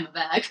 maybe not behind my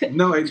back.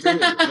 No, I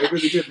did. I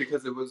really did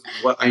because it was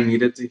what I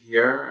needed to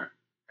hear,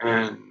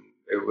 and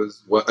it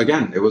was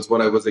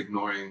what I was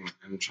ignoring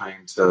and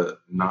trying to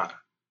not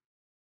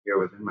hear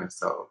within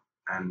myself.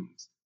 And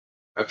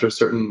after a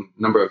certain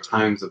number of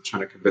times of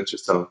trying to convince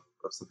yourself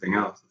of something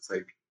else, it's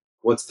like,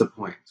 what's the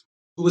point?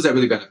 Who is that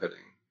really benefiting?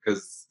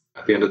 Because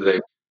at the end of the day,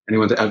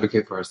 anyone to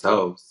advocate for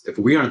ourselves, if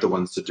we aren't the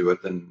ones to do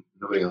it, then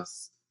nobody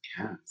else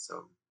can.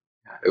 So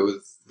yeah,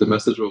 the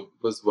message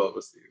was well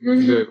received. Very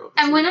well received.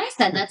 And when I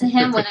said that to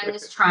him, when I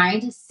was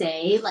trying to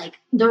say, like,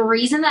 the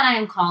reason that I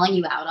am calling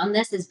you out on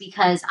this is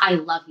because I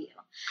love you.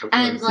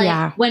 And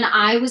like when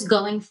I was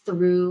going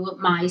through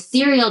my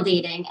serial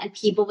dating and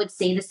people would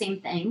say the same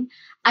thing,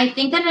 I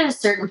think that at a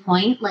certain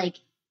point, like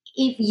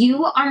if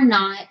you are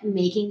not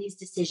making these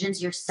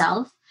decisions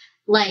yourself,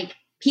 like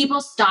people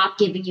stop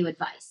giving you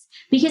advice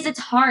because it's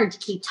hard to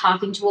keep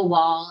talking to a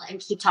wall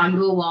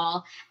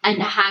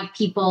and have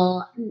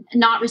people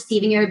not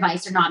receiving your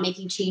advice or not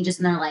making changes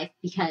in their life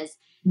because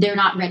they're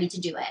not ready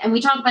to do it. And we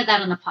talk about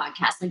that on the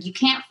podcast. Like you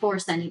can't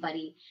force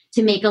anybody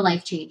to make a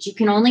life change. You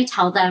can only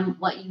tell them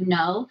what you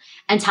know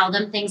and tell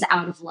them things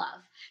out of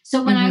love.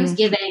 So when I was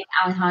giving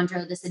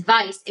Alejandro this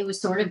advice, it was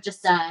sort of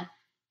just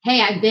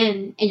hey, I've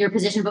been in your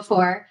position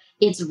before.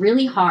 It's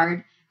really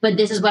hard, but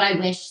this is what I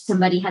wish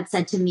somebody had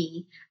said to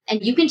me.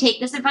 And you can take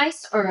this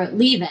advice or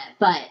leave it,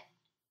 but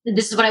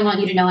this is what I want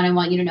you to know. And I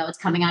want you to know it's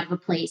coming out of a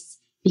place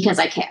because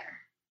I care.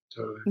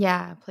 Totally.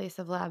 Yeah, place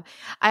of love.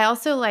 I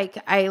also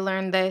I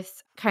learned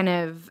this kind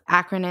of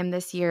acronym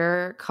this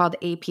year called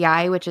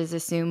API, which is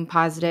Assume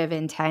Positive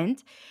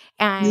Intent.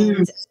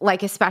 And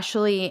like,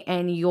 especially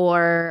in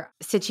your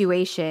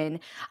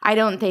situation, I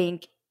don't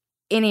think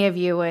any of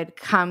you would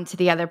come to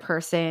the other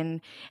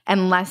person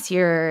unless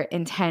your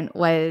intent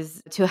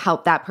was to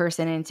help that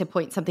person and to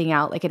point something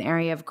out, like an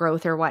area of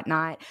growth or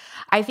whatnot.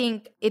 I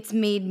think it's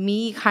made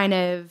me kind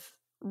of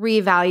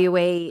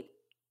reevaluate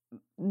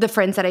the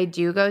friends that I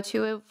do go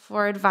to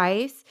for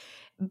advice,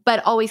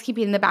 but always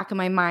keeping in the back of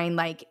my mind,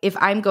 like if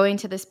I'm going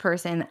to this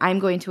person, I'm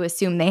going to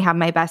assume they have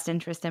my best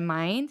interest in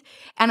mind.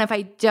 And if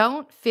I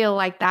don't feel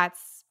like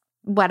that's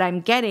what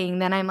I'm getting,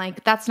 then I'm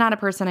like, that's not a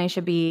person I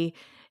should be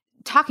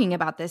talking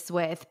about this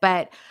with.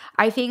 But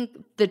I think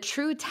the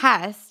true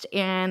test,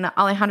 and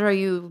Alejandro,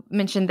 you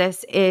mentioned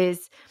this,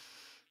 is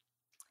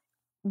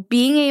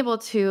being able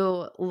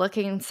to look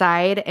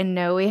inside and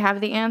know we have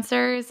the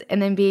answers,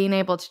 and then being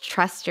able to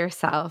trust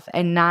yourself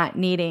and not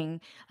needing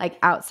like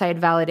outside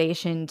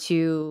validation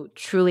to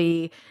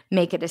truly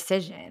make a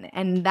decision.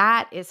 And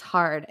that is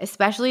hard,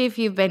 especially if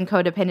you've been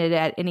codependent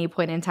at any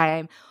point in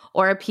time,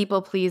 or a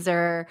people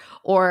pleaser,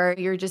 or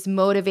you're just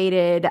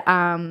motivated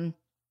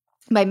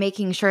by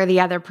making sure the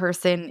other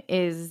person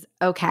is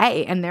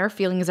okay and their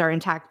feelings are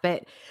intact.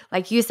 But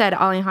like you said,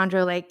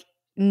 Alejandro, like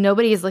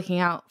nobody is looking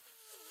out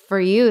for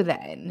you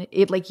then.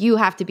 You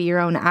have to be your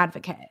own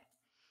advocate.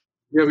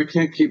 Yeah, we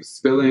can't keep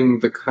spilling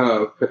the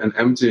cup and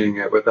emptying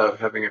it without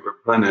having it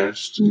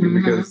replenished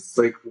because,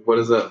 like, what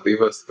does that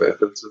leave us with?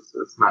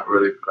 It's not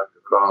really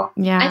productive at all.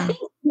 Yeah. I think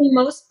the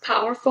most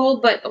powerful,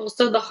 but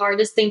also the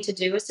hardest thing to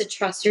do is to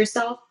trust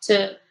yourself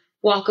to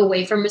walk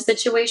away from a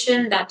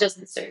situation that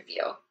doesn't serve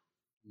you.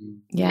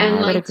 Yeah, And I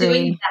would like doing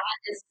agree.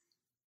 that is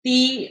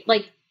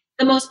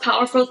the most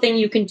powerful thing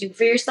you can do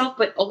for yourself,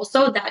 but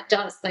also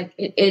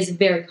it is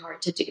very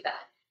hard to do that.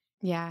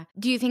 Yeah.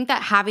 Do you think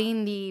that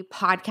having the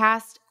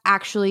podcast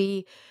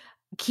actually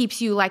keeps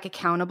you like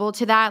accountable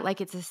to that?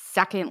 Like it's a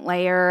second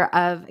layer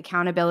of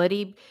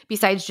accountability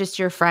besides just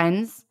your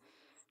friends?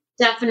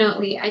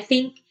 Definitely. I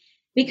think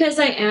because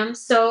I am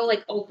so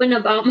like open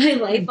about my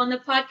life on the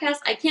podcast,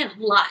 I can't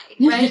lie,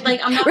 right?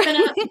 Like I'm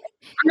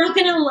not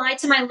gonna lie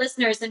to my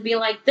listeners and be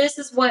like, this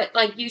is what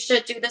like you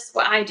should do, this is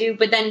what I do,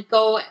 but then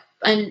go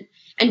and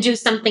do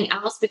something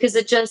else because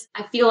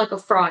I feel like a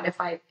fraud if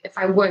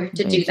I were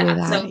to do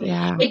that. So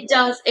yeah.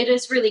 it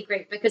is really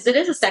great because it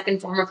is a second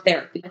form of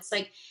therapy. It's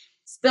like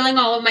spilling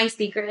all of my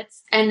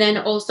secrets and then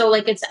also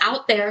like it's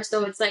out there.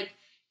 So it's like,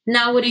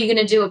 now what are you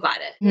going to do about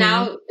it?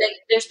 Now like,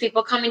 there's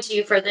people coming to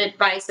you for the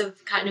advice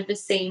of kind of the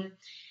same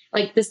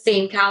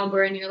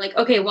caliber. And you're like,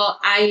 okay, well,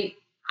 I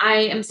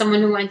am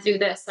someone who went through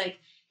this. Like,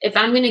 if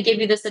I'm going to give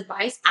you this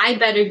advice, I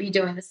better be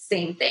doing the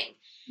same thing.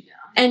 Yeah.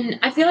 And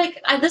I feel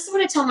like this is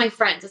what I tell my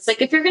friends. It's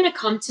like, if you're going to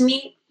come to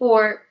me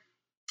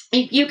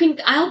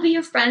I'll be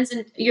your friend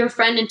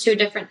in two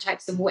different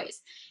types of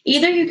ways.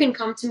 Either you can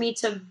come to me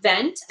to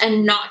vent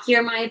and not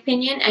hear my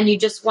opinion and you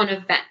just want to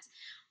vent.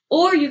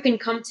 Or you can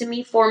come to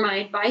me for my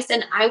advice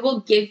and I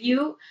will give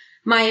you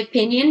my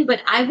opinion, but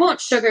I won't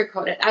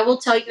sugarcoat it. I will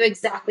tell you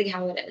exactly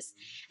how it is.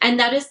 And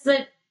that is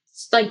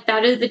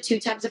the two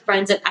types of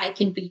friends that I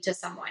can be to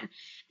someone.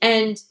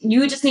 And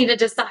you just need to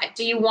decide,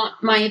 do you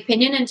want my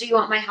opinion and do you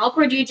want my help?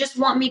 Or do you just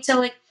want me to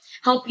like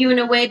help you in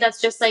a way that's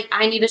just like,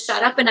 I need to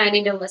shut up and I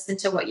need to listen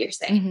to what you're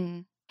saying. Mm-hmm.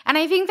 And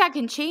I think that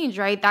can change,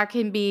 right? That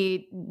can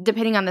be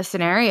depending on the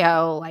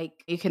scenario.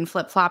 Like you can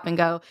flip flop and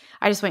go,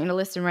 I just want you to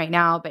listen right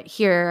now. But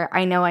here,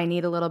 I know I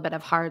need a little bit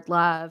of hard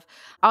love.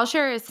 I'll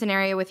share a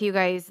scenario with you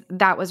guys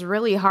that was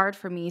really hard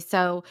for me.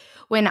 So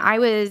when I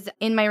was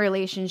in my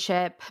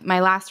relationship, my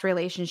last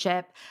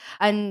relationship,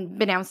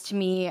 unbeknownst to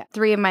me,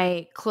 3 of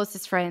my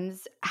closest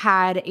friends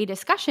had a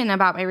discussion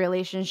about my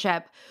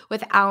relationship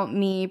without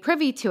me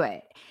privy to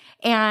it.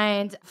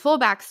 And full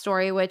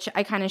backstory, which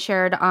I kind of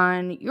shared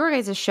on your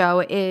guys' show,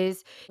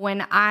 is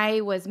when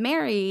I was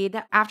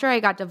married, after I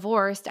got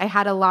divorced, I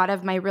had a lot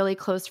of my really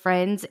close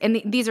friends,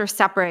 and these are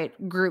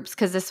separate groups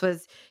because this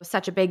was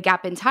such a big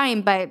gap in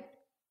time, but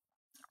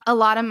a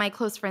lot of my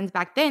close friends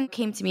back then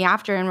came to me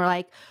after and were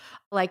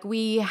like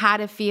we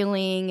had a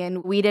feeling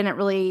and we didn't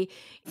really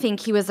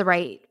think he was the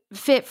right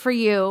fit for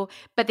you,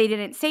 but they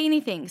didn't say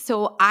anything.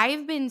 So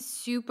I've been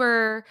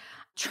super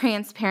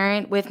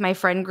transparent with my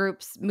friend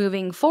groups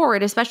moving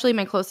forward, especially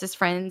my closest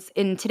friends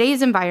in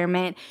today's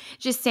environment,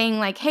 just saying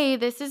like, hey,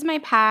 this is my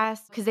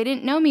past, because they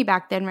didn't know me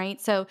back then, right?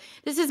 So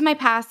this is my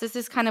past. This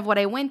is kind of what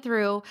I went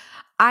through.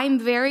 I'm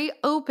very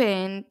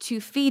open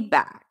to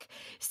feedback.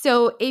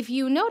 So if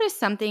you notice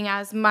something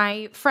as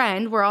my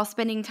friend, we're all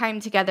spending time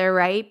together,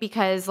 right?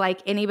 Because like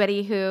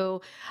anybody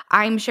who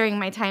I'm sharing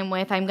my time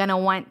with, I'm going to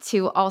want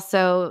to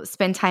also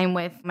spend time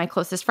with my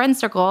closest friend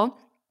circle.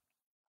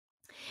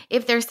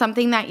 If there's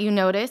something that you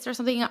notice or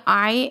something,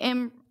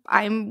 I'm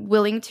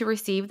willing to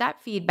receive that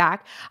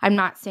feedback. I'm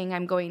not saying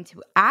I'm going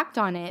to act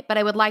on it, but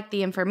I would like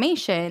the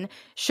information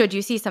should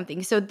you see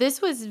something. So this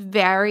was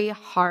very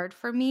hard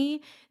for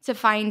me to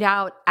find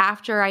out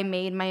after I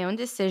made my own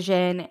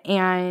decision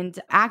and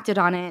acted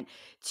on it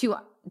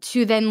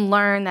to then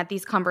learn that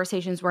these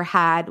conversations were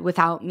had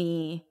without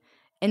me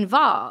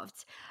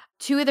involved.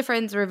 2 of the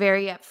friends were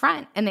very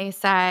upfront and they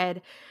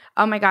said,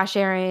 oh my gosh,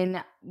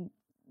 Erin,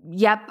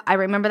 yep, I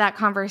remember that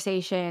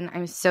conversation.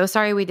 I'm so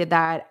sorry we did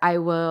that. I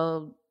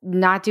will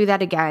not do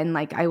that again.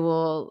 Like I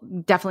will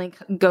definitely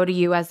go to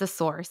you as the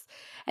source.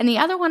 And the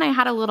other one I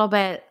had a little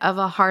bit of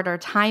a harder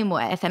time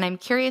with. And I'm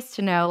curious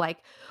to know like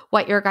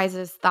what your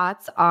guys'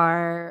 thoughts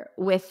are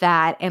with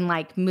that and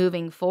like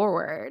moving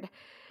forward,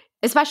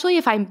 especially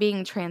if I'm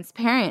being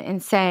transparent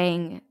and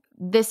saying,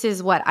 this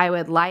is what I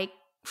would like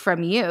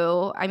from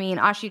you. I mean,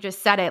 Ash, you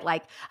just said it,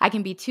 like I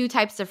can be 2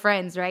 types of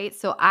friends, right?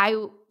 So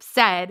I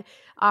said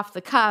off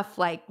the cuff,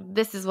 like,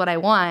 this is what I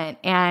want.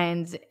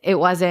 And it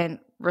wasn't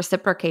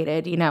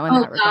reciprocated, in that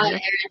regard. God,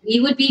 Erin,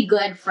 we would be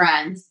good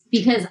friends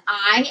because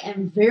I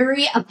am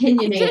very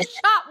opinionated. I just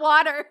shot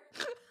water.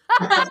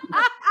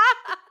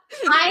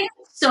 I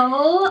am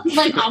so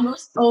like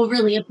almost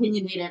overly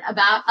opinionated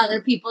about other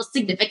people's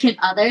significant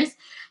others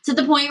to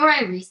the point where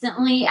I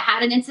recently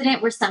had an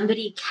incident where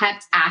somebody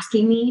kept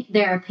asking me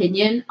their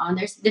opinion on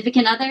their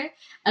significant other.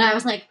 And I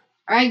was like,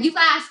 all right, you've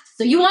asked,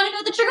 so you want to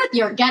know the truth?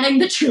 You're getting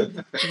the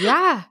truth.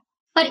 Yeah.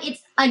 But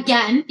it's,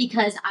 again,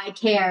 because I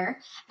care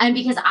and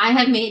because I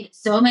have made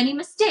so many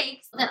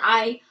mistakes that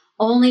I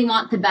only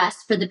want the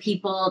best for the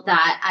people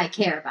that I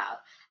care about.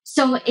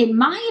 So in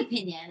my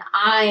opinion,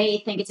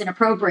 I think it's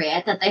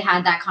inappropriate that they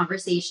had that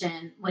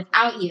conversation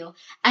without you.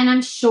 And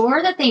I'm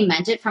sure that they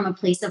meant it from a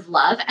place of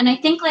love. And I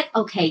think like,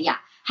 okay, yeah,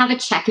 have a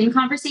check-in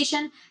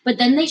conversation, but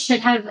then they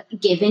should have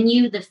given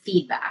you the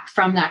feedback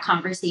from that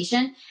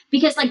conversation,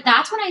 because like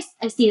that's when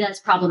I see that as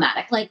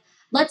problematic. Like,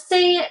 let's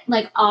say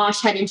like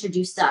Osh had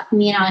introduced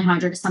me and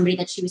Alejandro to somebody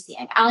that she was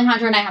seeing.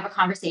 Alejandro and I have a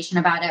conversation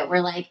about it.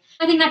 We're like,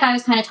 I think that guy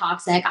was kind of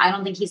toxic. I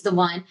don't think he's the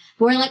one.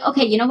 But we're like,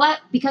 okay, you know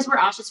what? Because we're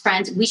Osh's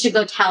friends, we should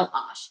go tell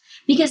Osh.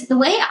 Because the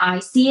way I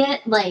see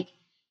it, like,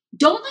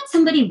 don't let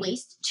somebody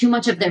waste too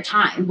much of their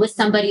time with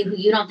somebody who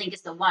you don't think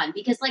is the one,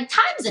 because like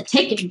time's a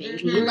ticking,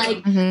 baby.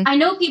 Like, I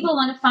know people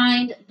want to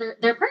find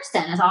their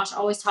person, as Osh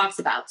always talks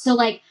about. So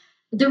like,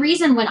 the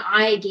reason when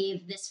I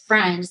gave this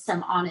friend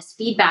some honest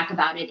feedback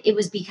about it, it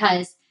was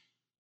because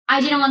I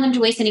didn't want them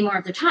to waste any more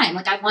of their time.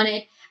 Like I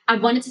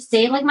wanted to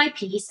say like my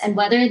piece, and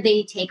whether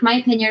they take my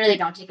opinion or they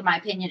don't take my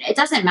opinion, it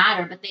doesn't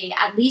matter, but they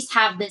at least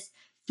have this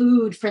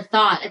food for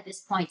thought at this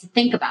point to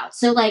think about.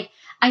 So like,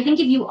 I think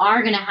if you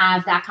are going to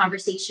have that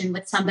conversation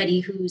with somebody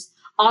who's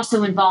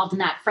also involved in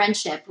that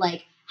friendship,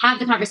 like have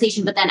the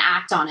conversation, but then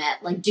act on it,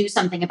 like do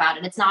something about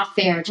it. It's not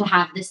fair to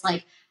have this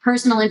like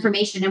personal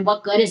information, and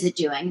what good is it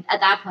doing at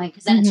that point?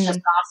 Because then it's just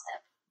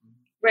gossip.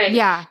 Right.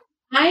 Yeah.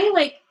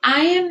 I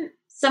am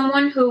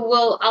someone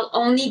I'll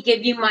only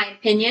give you my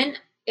opinion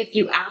if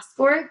you ask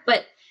for it.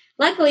 But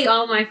luckily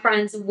all my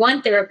friends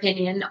want their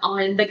opinion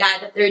on the guy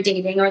that they're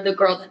dating or the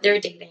girl that they're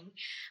dating.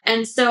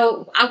 And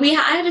so I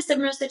had a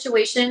similar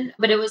situation,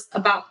 but I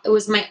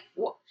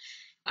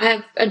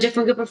have a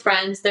different group of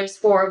friends. There's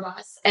 4 of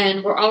us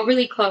and we're all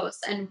really close.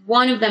 And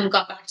one of them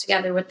got back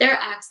together with their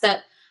ex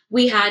that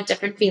we had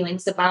different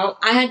feelings about.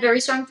 I had very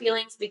strong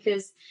feelings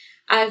because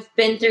I've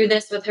been through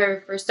this with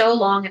her for so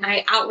long. And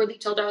I outwardly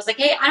told her, I was like,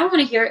 hey, I don't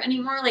want to hear it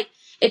anymore. Like,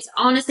 it's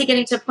honestly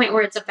getting to a point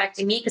where it's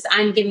affecting me because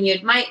I'm giving you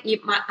my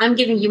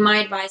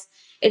advice.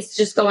 It's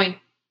just going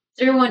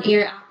through one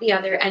ear out the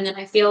other. And then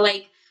I feel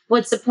like,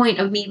 what's the point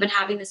of me even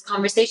having this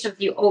conversation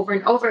with you over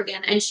and over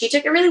again? And she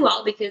took it really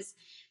well, because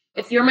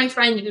if you're my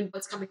friend, you know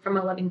what's coming from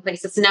a loving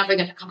place. It's never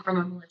going to come from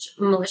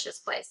a malicious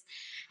place.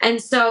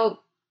 And so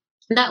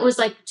that was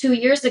like 2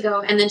 years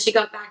ago. And then she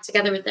got back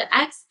together with the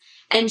ex,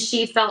 and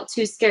she felt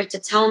too scared to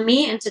tell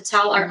me and to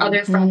tell our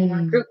other friend in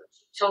our group.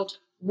 She told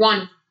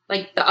one,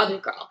 like the other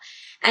girl.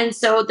 And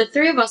so the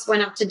 3 of us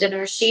went out to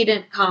dinner. She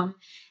didn't come,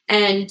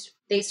 and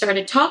they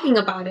started talking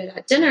about it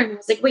at dinner. And I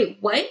was like, wait,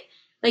 what?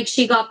 Like,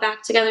 she got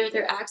back together with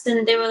her ex,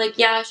 and they were like,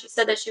 yeah, she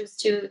said that she was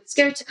too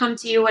scared to come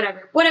to you,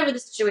 whatever the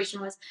situation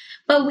was.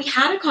 But we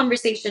had a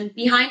conversation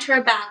behind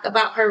her back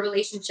about her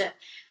relationship.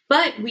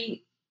 But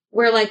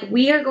we're like,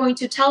 we are going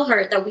to tell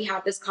her that we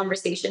have this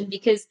conversation,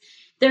 because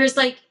there's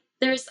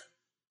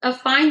a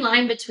fine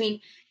line between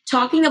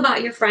talking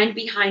about your friend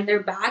behind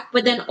their back,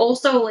 but then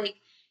also like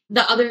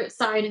the other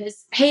side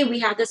is, hey, we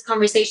had this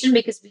conversation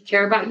because we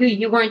care about you.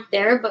 You weren't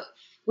there, but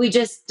we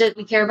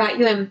care about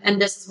you, and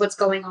this is what's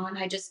going on.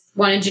 I just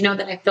wanted you to know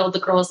that I filled the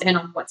girls in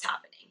on what's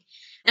happening.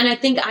 And I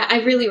think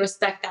I really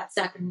respect that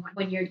second one,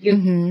 when you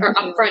are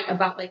upfront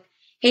about like,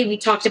 hey, we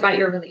talked about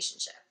your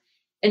relationship,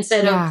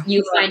 instead of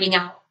you finding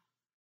out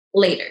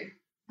later.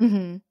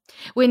 Mm-hmm.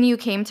 When you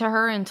came to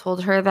her and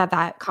told her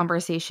that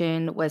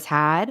conversation was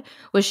had,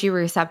 was she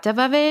receptive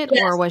of it?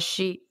 Yes. Or was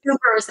she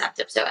super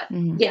receptive to it?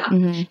 Mm-hmm. Yeah.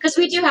 Because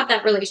we do have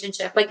that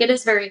relationship. Like, it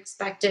is very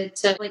expected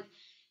to like,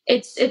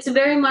 it's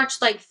very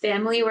much like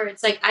family, where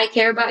it's like, I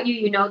care about you,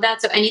 you know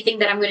that. So anything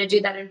that I'm going to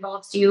do that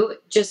involves you,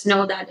 just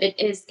know that it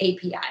is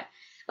API.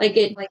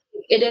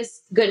 It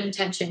is good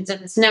intentions,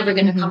 and it's never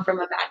going to come from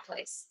a bad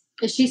place.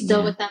 Is she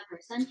still with that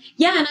person?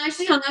 Yeah, and I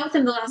actually hung out with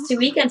him the last 2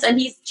 weekends, and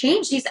he's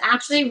changed. He's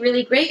actually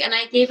really great. And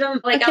I gave him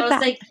I'm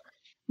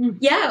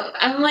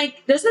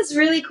like, this is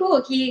really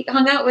cool. He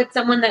hung out with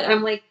someone that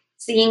I'm like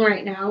seeing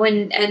right now,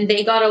 and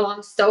they got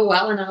along so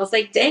well. And I was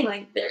like, dang,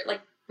 like they're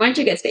like, why don't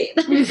you get paid?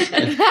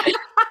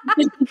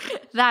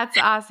 That's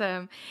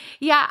awesome.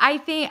 Yeah,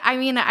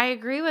 I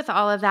agree with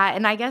all of that.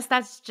 And I guess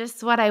that's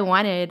just what I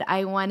wanted.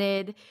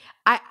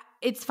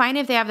 It's fine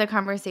if they have the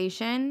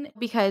conversation,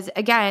 because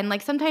again,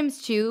 like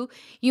sometimes too,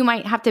 you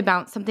might have to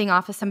bounce something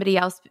off of somebody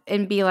else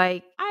and be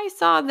like, I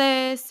saw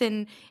this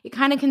and it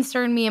kind of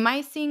concerned me. Am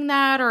I seeing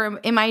that? Or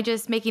am I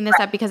just making this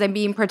up because I'm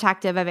being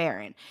protective of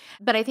Aaron?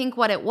 But I think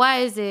what it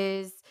was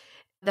is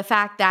the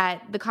fact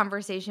that the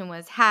conversation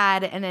was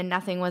had and then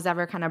nothing was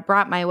ever kind of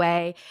brought my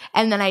way.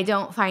 And then I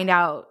don't find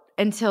out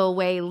until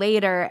way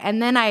later.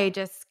 And then I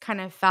just kind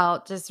of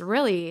felt just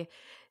really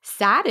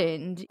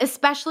saddened,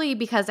 especially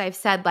because I've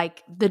said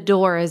like the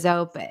door is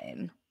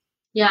open.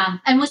 Yeah.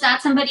 And was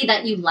that somebody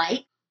that you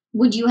like?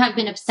 Would you have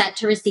been upset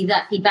to receive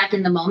that feedback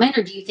in the moment,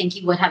 or do you think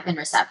you would have been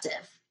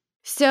receptive?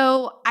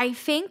 So I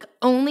think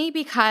only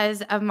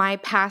because of my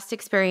past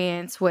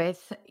experience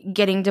with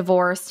getting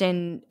divorced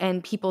and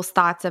people's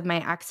thoughts of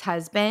my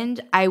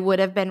ex-husband, I would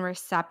have been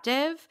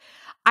receptive.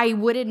 I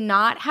would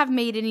not have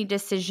made any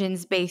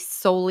decisions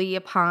based solely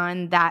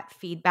upon that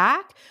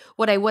feedback.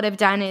 What I would have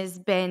done is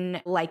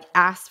been like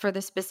asked for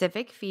the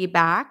specific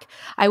feedback.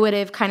 I would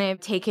have kind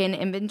of taken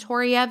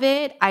inventory of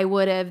it. I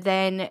would have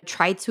then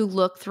tried to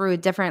look through a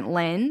different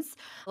lens.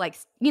 Like,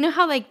 you know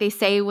how like they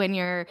say when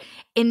you're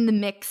in the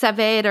mix of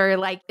it or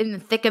like in the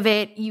thick of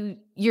it, you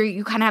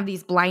kind of have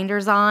these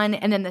blinders on,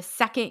 and then the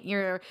second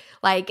you're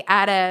like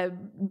at a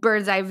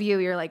bird's eye view,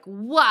 you're like,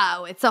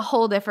 whoa, it's a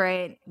whole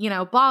different,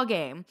 ball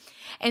game.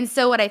 And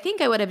so what I think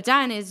I would have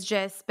done is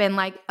just been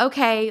like,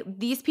 okay,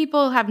 these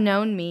people have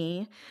known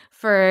me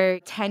for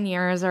 10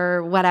 years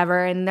or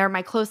whatever, and they're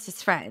my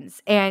closest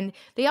friends. And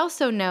they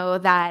also know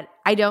that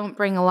I don't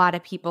bring a lot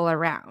of people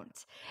around.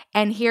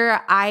 And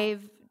here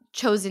I've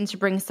chosen to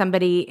bring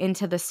somebody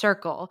into the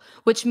circle,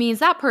 which means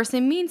that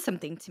person means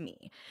something to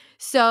me.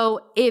 So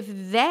if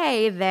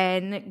they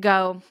then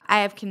go, I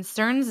have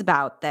concerns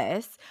about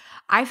this,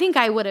 I think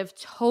I would have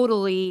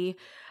totally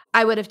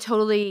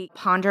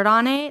pondered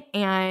on it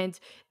and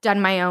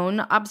done my own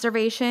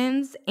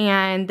observations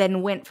and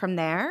then went from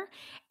there.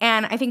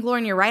 And I think,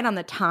 Lauren, you're right on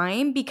the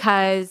time,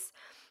 because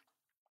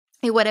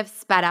it would have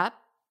sped up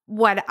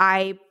what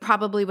I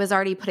probably was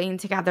already putting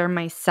together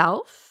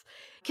myself.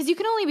 Because you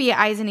can only be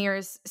eyes and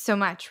ears so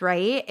much,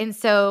 right? And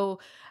so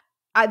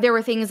there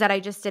were things that I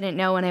just didn't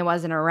know when I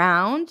wasn't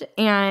around.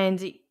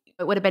 And it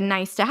would have been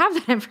nice to have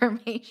that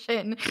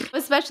information,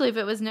 especially if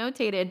it was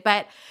notated.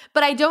 But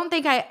I don't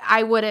think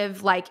I would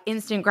have like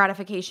instant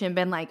gratification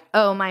been like,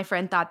 oh, my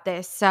friend thought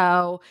this,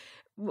 so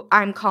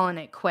I'm calling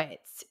it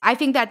quits. I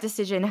think that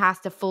decision has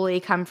to fully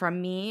come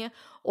from me,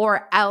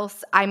 or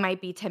else I might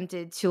be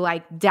tempted to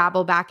like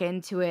dabble back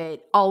into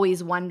it,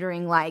 always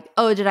wondering like,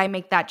 oh, did I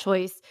make that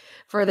choice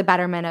for the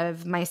betterment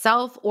of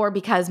myself or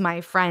because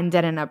my friend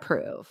didn't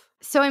approve?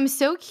 So I'm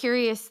so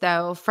curious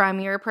though, from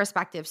your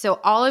perspective. So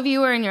all of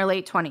you are in your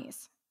late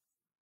 20s.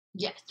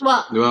 Yes.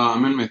 Well,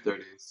 I'm in my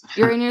 30s.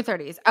 You're in your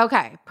 30s.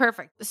 Okay,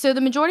 perfect. So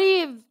the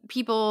majority of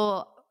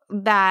people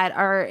that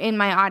are in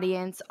my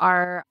audience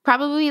are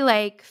probably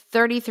like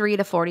 33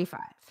 to 45.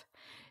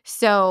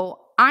 So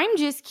I'm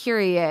just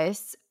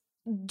curious,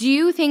 do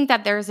you think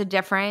that there's a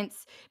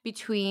difference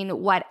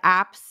between what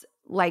apps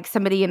like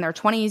somebody in their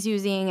 20s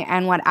using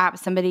and what apps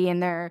somebody in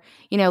their,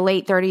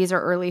 late 30s or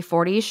early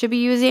 40s should be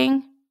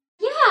using?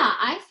 Yeah,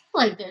 I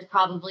feel like there's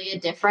probably a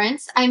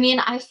difference. I mean,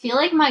 I feel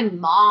like my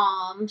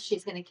mom,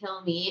 she's going to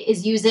kill me,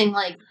 is using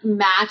like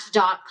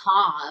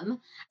Match.com.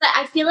 But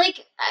I feel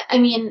like,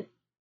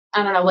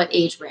 I don't know what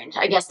age range.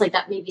 I guess like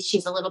that maybe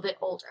she's a little bit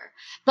older.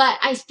 But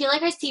I feel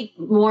like I see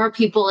more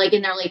people like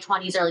in their late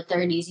 20s, early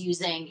 30s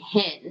using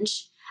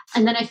Hinge.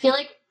 And then I feel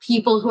like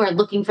people who are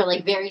looking for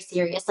like very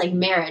serious like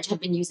marriage have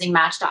been using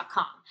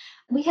Match.com.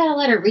 We had a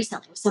letter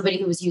recently with somebody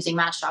who was using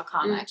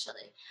Match.com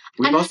actually.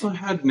 We've also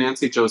had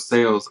Nancy Jo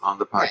Sales on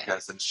the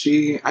podcast, right.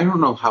 And I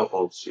don't know how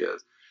old she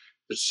is,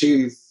 but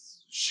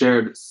she's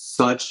shared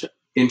such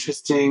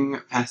interesting,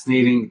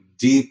 fascinating,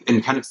 deep,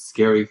 and kind of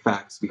scary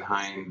facts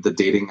behind the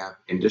dating app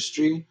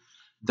industry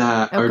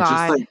that are just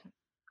like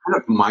kind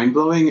of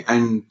mind-blowing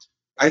and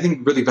I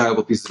think really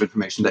valuable pieces of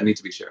information that need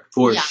to be shared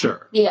for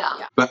sure.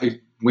 Yeah. But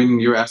when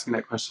you were asking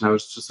that question, I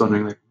was just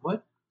wondering like,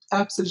 what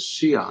apps is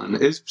she on?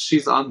 If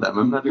she's on them,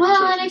 I'm not even sure.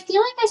 Well, and I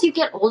feel like as you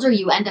get older,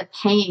 you end up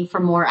paying for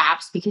more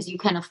apps because you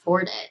can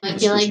afford it. I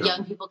feel like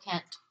young people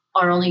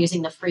are only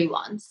using the free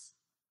ones.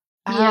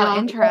 Oh,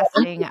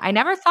 interesting. I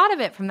never thought of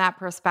it from that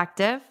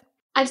perspective.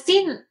 I've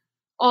seen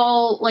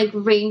all like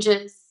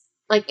ranges,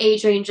 like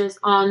age ranges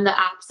on the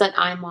apps that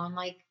I'm on.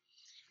 Like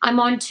I'm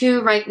on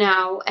 2 right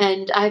now,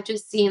 and I've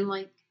just seen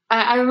like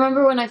I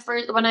remember when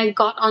I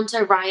got onto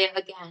Raya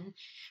again,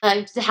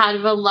 I had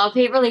a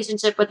love-hate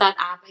relationship with that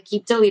app. I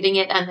keep deleting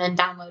it and then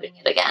downloading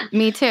it again.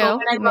 Me too.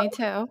 Me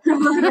too.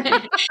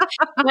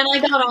 When I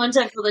got onto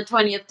it for the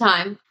 20th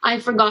time, I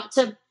forgot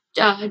to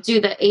do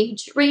the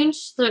age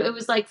range. So it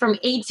was like from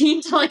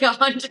 18 to like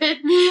 100.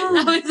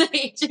 That was the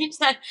age range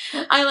that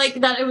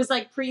that it was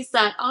like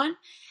preset on.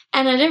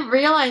 And I didn't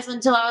realize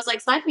until I was like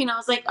swiping, I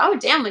was like, oh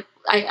damn, like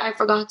I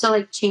forgot to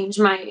like change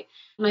my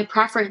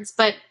preference.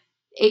 But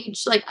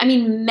age,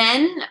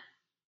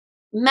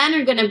 men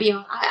are going to be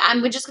on,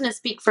 I'm just going to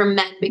speak for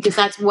men because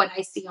that's what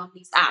I see on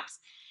these apps.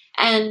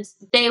 And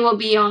they will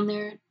be on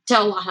there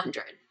till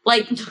 100.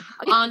 Like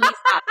on these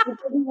apps,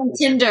 on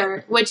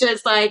Tinder, which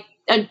is like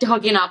a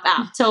hooking up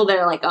app till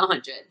they're like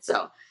 100.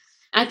 So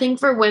I think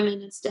for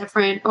women it's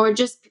different, or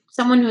just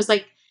someone who's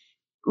like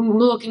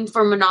looking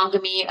for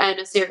monogamy and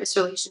a serious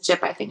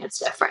relationship. I think it's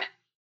different.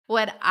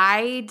 What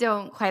I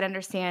don't quite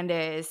understand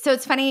is, so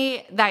it's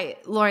funny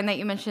that Lauren, that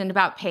you mentioned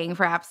about paying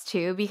for apps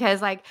too,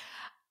 because like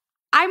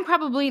I'm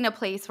probably in a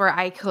place where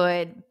I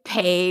could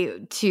pay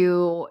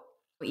to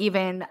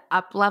even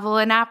up level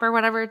an app or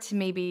whatever to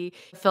maybe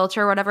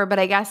filter or whatever. But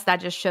I guess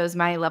that just shows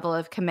my level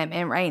of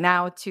commitment right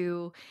now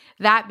to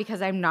that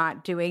because I'm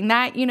not doing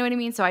that. You know what I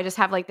mean? So I just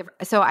have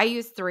so I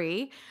use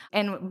 3,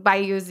 and by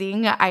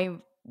using, I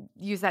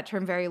use that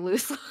term very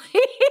loosely.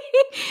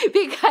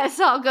 because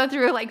I'll go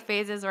through like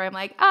phases where I'm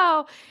like,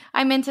 oh,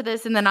 I'm into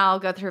this. And then I'll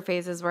go through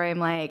phases where I'm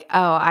like,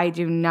 oh, I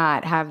do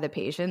not have the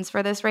patience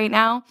for this right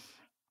now.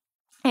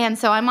 And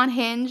so I'm on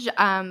Hinge,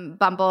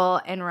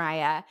 Bumble, and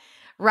Raya.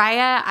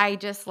 Raya, I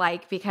just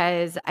like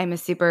because I'm a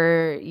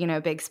super,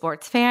 big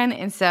sports fan.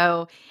 And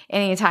so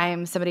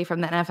anytime somebody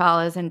from the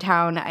NFL is in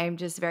town, I'm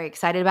just very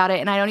excited about it.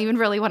 And I don't even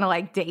really want to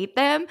like date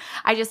them.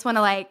 I just want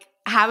to like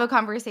have a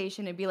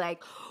conversation and be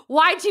like,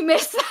 why'd you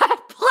miss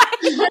that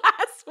play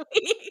last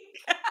week?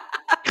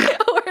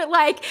 Or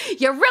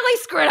like, you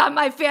really screwed up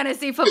my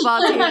fantasy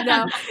football team.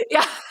 No.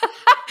 Yeah.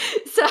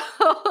 So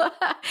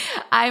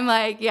I'm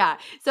like, yeah.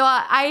 So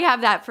I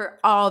have that for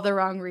all the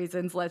wrong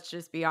reasons. Let's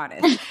just be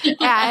honest.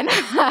 And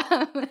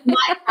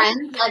my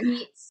friend let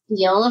me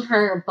steal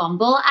her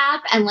Bumble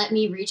app and let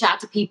me reach out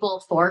to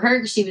people for her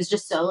because she was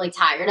just so like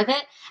tired of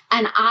it.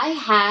 And I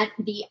had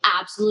the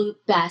absolute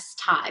best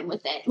time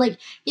with it. Like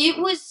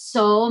it was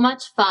so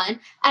much fun.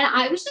 And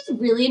I was just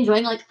really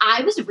enjoying, like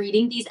I was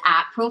reading these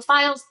app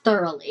profiles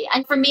thoroughly.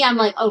 And for me, I'm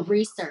like, oh,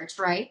 research,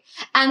 right?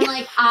 And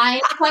like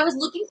I was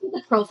looking through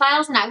the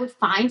profiles and I would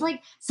find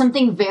like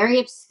something very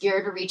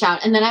obscure to reach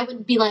out. And then I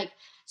would be like,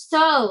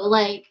 so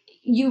like,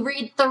 you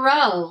read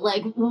Thoreau,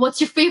 like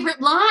what's your favorite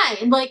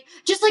line? Like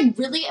just like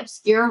really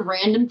obscure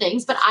random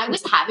things. But I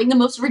was having the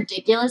most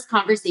ridiculous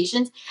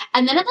conversations.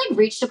 And then it like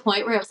reached a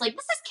point where I was like,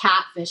 this is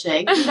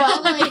catfishing.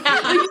 Like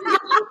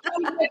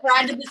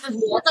random, this is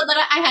weird. So then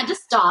I had to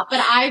stop,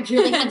 but I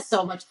really had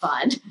so much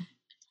fun.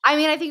 I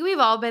mean, I think we've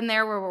all been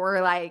there where we're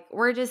like,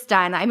 we're just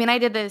done. I mean, I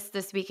did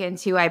this weekend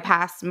too. I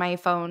passed my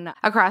phone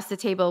across the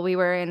table. We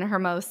were in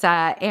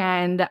Hermosa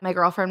and my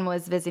girlfriend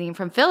was visiting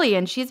from Philly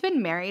and she's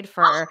been married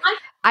for...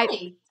 I'm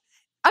Philly.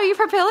 Oh, you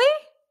from Philly?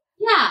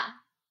 Yeah.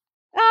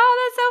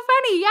 Oh, that's so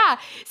funny. Yeah.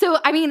 So,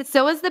 I mean,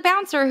 so is the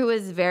bouncer who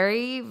is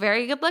very,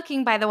 very good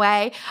looking, by the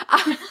way.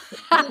 I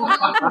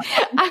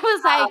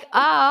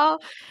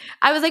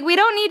was like, we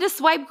don't need to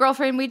swipe,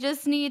 girlfriend. We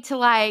just need to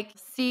like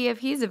see if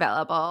he's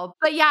available.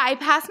 But yeah, I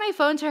passed my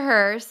phone to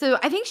her. So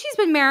I think she's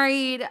been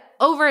married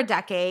over a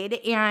decade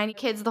and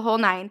kids the whole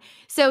nine.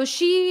 So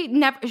she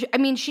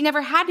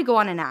never had to go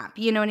on an app,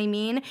 you know what I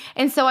mean?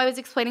 And so I was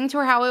explaining to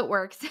her how it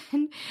works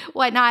and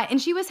whatnot.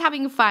 And she was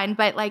having fun,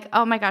 but like,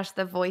 oh my gosh,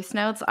 the voice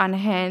notes on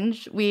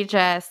Hinge,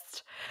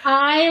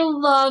 I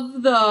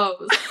love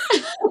those.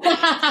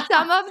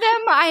 some of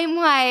them I'm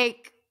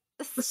like,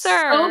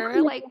 sir,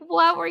 like,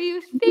 what were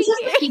you thinking? These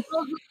are the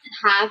people who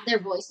have their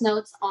voice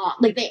notes on,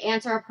 like they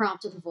answer a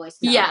prompt with a voice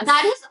note. Yes.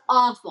 That is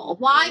awful.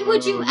 Why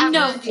would you ever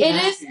No, do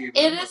that?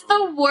 it is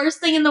the worst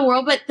thing in the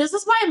world, but this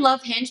is why I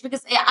love Hinge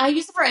because I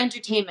use it for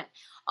entertainment.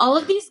 All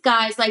of these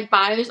guys, like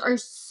bios, are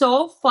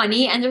so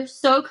funny and they're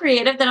so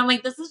creative that I'm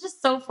like, this is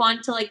just so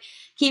fun to like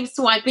keep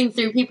swiping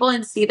through people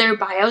and see their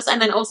bios and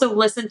then also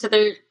listen to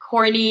their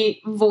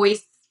corny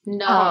voice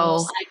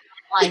notes.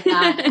 Like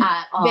that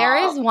at all. There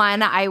is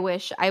one I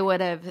wish I would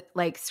have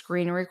like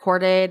screen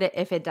recorded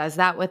if it does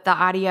that with the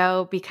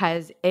audio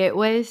because it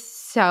was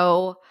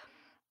so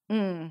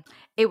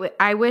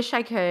I wish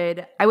I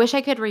could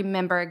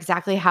remember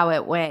exactly how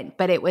it went,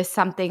 but it was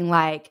something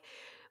like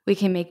we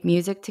can make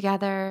music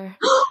together.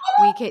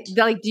 We could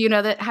like, do you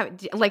know that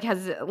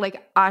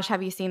Ash,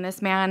 have you seen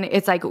this, man?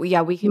 It's like,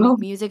 yeah, we can make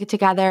music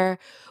together.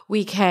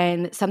 We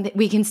can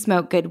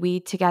smoke good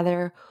weed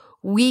together.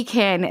 We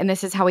can, and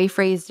this is how he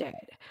phrased it.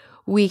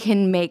 We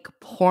can make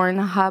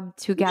Pornhub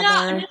together.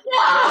 No.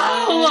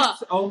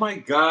 Yes. Oh my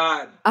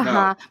God.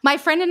 No. My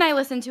friend and I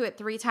listened to it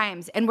 3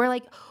 times and we're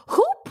like,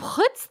 who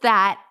puts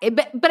that?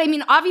 But I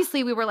mean,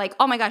 obviously we were like,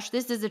 oh my gosh,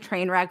 this is a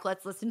train wreck.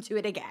 Let's listen to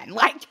it again.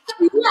 Like, yeah.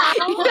 And now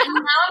I'm going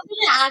to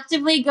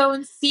actively go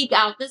and seek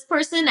out this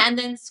person and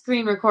then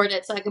screen record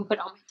it so I can put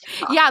it on my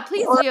TikTok. Yeah,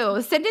 please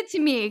do. Send it to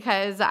me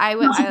because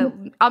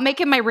I'll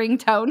make it my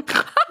ringtone.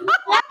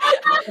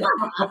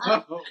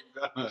 Oh,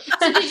 God.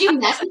 So did you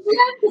message them?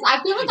 Because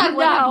I feel like I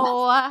would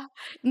have.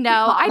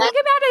 No. I think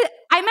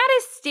I'm at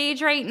a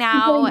stage right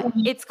now.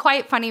 It's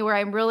quite funny where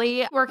I'm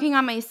really working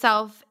on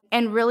myself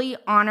and really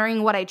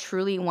honoring what I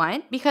truly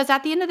want. Because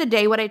at the end of the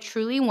day, what I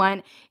truly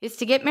want is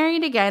to get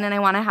married again and I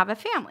want to have a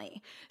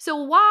family. So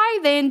why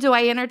then do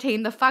I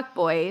entertain the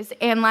fuckboys?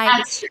 And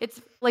like,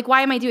 it's like,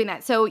 why am I doing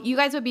that? So you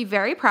guys would be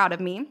very proud of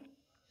me.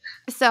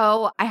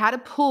 So I had a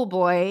pool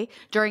boy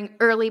during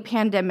early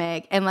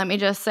pandemic, and let me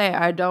just say,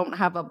 I don't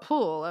have a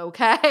pool,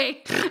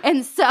 okay?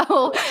 And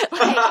so,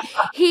 like,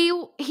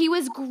 he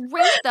was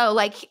great though.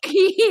 Like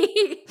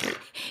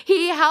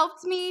he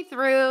helped me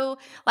through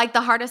like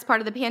the hardest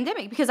part of the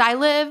pandemic because I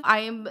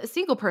am a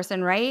single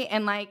person, right?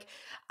 And like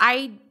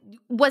I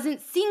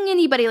wasn't seeing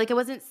anybody. Like I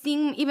wasn't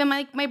seeing even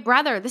my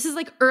brother. This is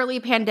like early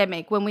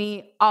pandemic when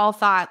we all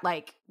thought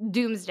like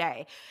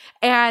doomsday.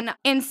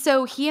 And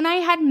so he and I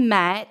had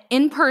met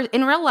in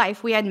real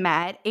life. We had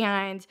met,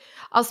 and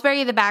I'll spare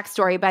you the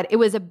backstory, but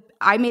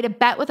I made a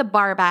bet with a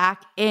bar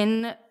back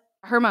in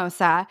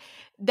Hermosa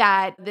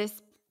that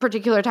this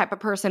particular type of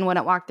person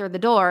wouldn't walk through the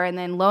door. And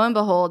then lo and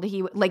behold,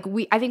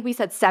 I think we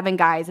said 7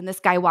 guys and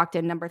this guy walked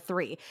in number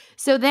 3.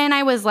 So then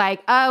I was like,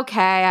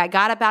 okay, I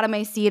got up out of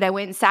my seat. I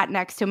went and sat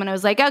next to him and I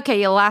was like,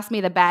 okay, you lost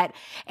me the bet.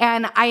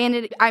 And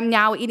I'm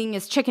now eating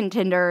his chicken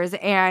tenders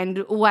and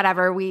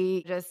whatever.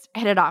 We just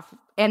hit it off.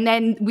 And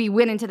then we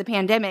went into the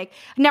pandemic.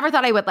 Never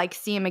thought I would like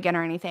see him again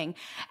or anything.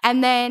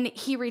 And then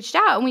he reached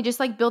out and we just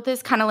like built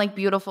this kind of like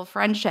beautiful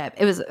friendship.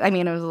 It was a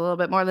little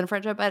bit more than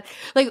friendship, but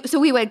like, so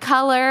we would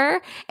color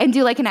and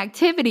do like an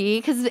activity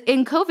because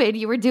in COVID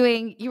you were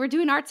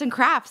doing arts and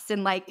crafts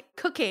and like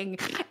cooking.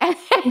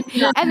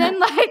 And then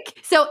like,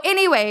 so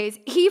anyways,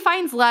 he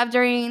finds love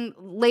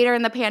later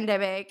in the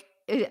pandemic,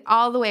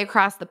 all the way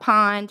across the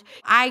pond.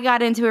 I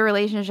got into a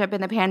relationship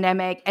in the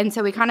pandemic, and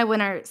so we kind of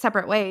went our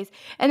separate ways.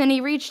 And then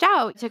he reached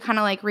out to kind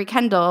of like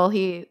rekindle.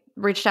 He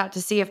reached out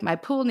to see if my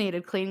pool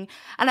needed cleaning.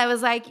 And I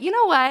was like, you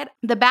know what?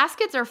 The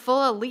baskets are full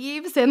of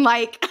leaves and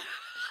like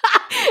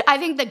I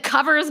think the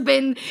cover's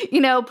been,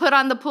 put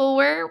on the pool.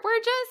 We're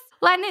just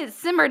letting it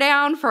simmer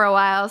down for a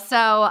while.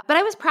 So, but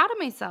I was proud of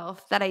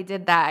myself that I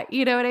did that.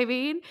 You know what I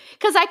mean?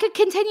 Because I could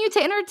continue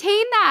to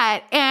entertain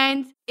that.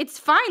 And it's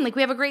fine. Like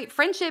we have a great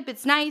friendship.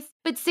 It's nice.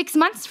 But 6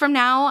 months from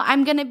now,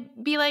 I'm going to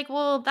be like,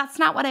 well, that's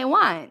not what I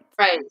want.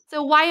 Right.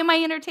 So why am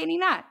I entertaining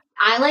that?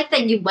 I like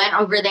that you went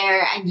over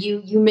there and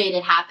you made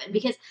it happen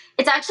because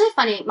it's actually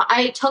funny.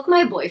 I took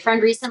my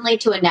boyfriend recently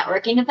to a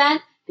networking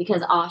event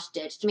because Osh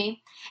ditched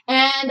me.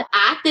 And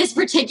at this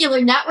particular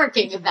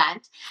networking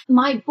event,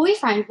 my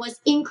boyfriend was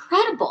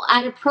incredible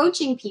at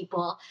approaching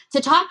people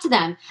to talk to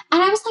them.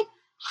 And I was like,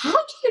 how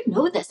do you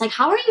know this? Like,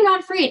 how are you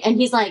not afraid? And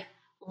he's like,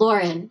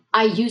 Lauren,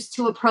 I used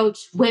to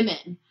approach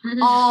women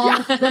all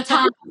the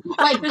time.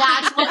 Like,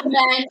 that's what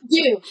men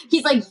do.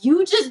 He's like,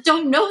 you just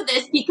don't know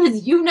this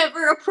because you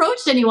never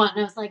approached anyone.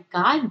 And I was like,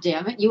 God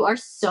damn it, you are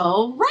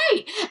so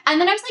right.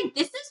 And then I was like,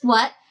 this is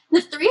what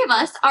the 3 of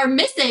us are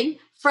missing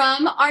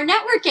from our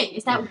networking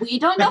is that we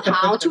don't know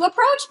how to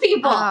approach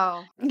people.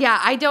 Oh,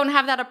 yeah, I don't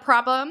have that a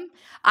problem.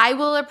 I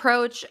will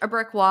approach a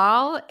brick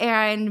wall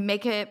and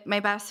make it my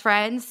best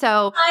friend.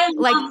 So I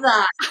love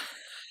that.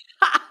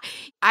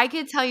 I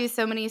could tell you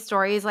so many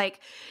stories. Like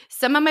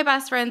some of my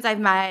best friends I've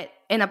met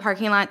in a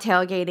parking lot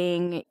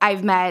tailgating.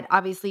 I've met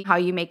obviously how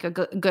you make a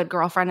good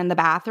girlfriend in the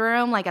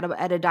bathroom, like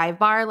at a dive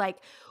bar. Like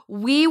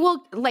we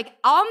will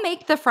I'll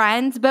make the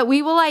friends, but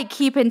we will like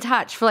keep in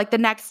touch for like the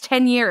next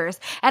 10 years.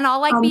 And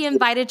I'll like be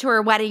invited to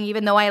her wedding,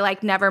 even though I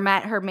like never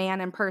met her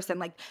man in person.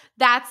 Like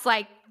that's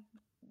like,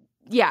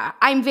 yeah,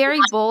 I'm very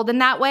bold in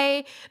that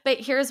way. But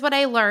here's what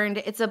I learned.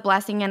 It's a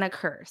blessing and a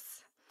curse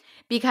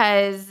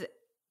because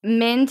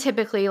men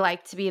typically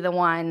like to be the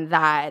one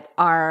that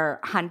are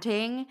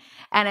hunting.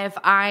 And if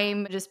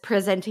I'm just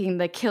presenting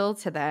the kill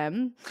to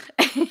them,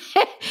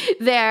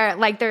 they're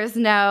like, there's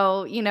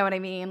no, you know what I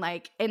mean?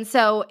 Like, and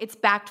so it's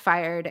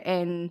backfired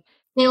and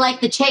they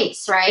like the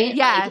chase, right?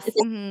 Yes. Like,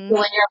 when you're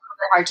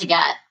really hard to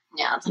get.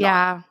 Yeah.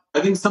 Yeah.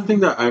 I think something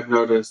that I've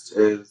noticed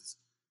is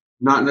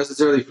not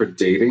necessarily for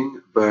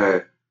dating,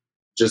 but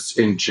just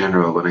in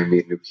general, when I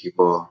meet new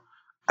people,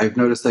 I've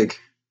noticed like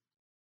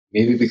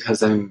maybe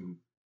because I'm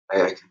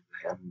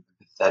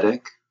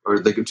empathetic or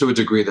like to a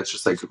degree that's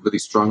just like really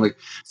strong. Like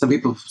some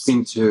people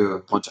seem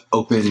to want to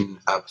open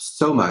up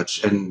so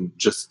much and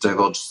just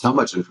divulge so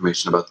much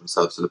information about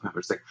themselves to the point where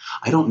it's like,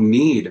 I don't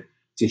need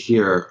to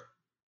hear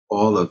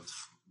all of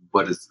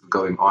what is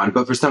going on.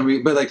 But for some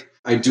reason, but like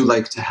I do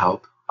like to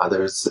help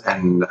others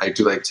and I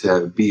do like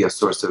to be a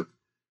source of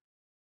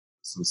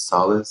some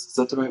solace. Is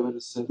that the right way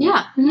to say that?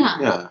 Yeah. Yeah.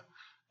 Yeah.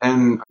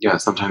 And yeah,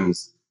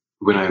 sometimes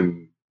when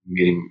I'm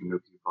meeting new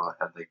people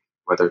at like,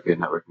 whether it be a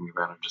networking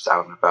event or just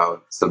out and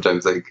about,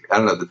 sometimes like, I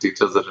don't know, the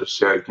details that are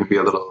shared can be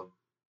a little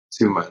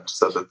too much.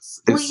 So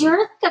it's well, you're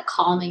like a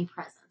calming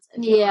presence.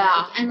 I feel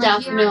like. And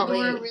like definitely.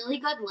 You're a really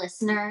good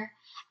listener.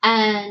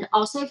 And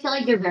also I feel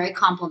like you're very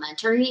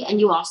complimentary and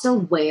you also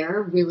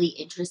wear really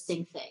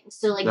interesting things.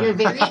 So like you're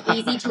very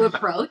easy to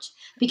approach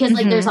because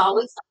like there's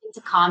always something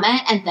to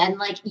comment and then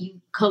like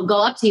you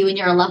go up to you and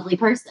you're a lovely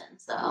person.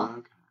 So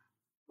okay.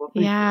 Well,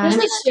 yeah.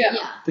 This is true.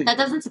 yeah, that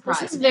doesn't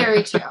surprise This is me.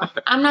 very true.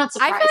 I'm not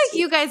surprised. I feel like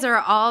you guys are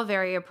all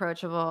very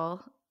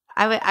approachable.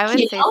 I would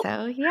You say know?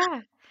 so.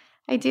 Yeah.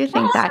 I do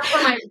think that.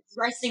 For my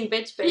resting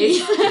bitch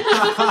face.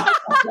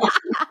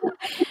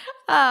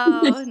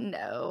 Oh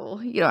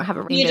no, you don't have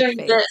a You ring doing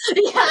face. this.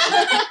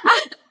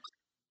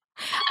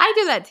 I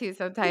do that too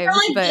sometimes, You're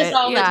like but this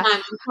all yeah. the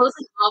time. I'm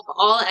closing off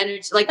all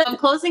energy. Like I'm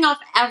closing off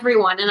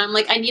everyone, and I'm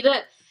like, I need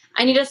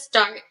to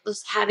start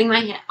just having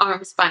my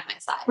arms by my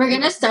side. We're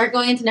going to start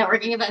going into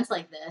networking events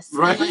like this.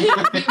 Right.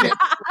 Yeah.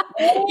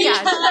 Hey,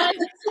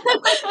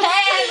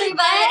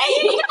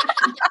 everybody.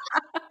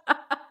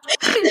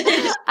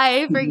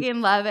 I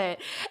freaking love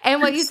it.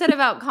 And what you said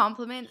about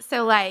compliments,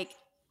 so like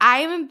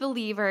I'm a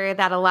believer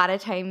that a lot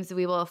of times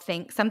we will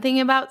think something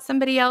about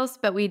somebody else,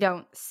 but we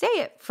don't say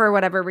it for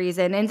whatever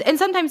reason. And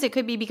sometimes it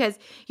could be because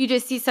you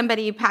just see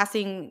somebody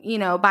passing,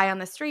 by on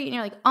the street and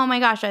you're like, oh my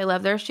gosh, I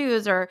love their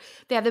shoes, or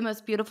they have the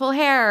most beautiful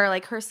hair, or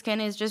like her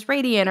skin is just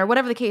radiant, or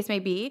whatever the case may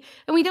be.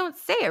 And we don't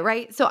say it,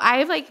 right? So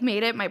I've like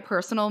made it my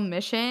personal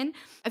mission.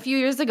 A few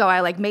years ago, I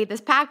like made this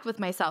pact with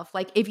myself.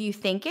 Like, if you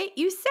think it,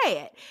 you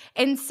say it.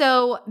 And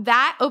so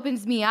that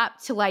opens me up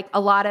to like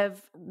a lot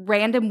of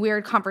random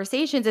weird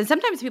conversations. And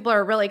sometimes people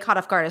are really caught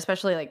off guard,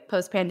 especially like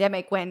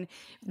post-pandemic when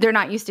they're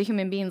not used to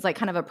human beings like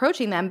kind of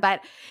approaching them.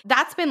 But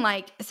that's been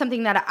like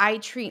something that I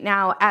treat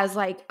now as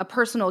like a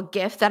personal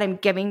gift that I'm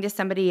giving to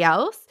somebody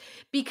else,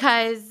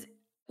 because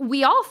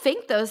we all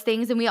think those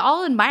things and we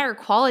all admire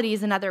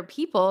qualities in other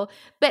people,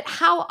 but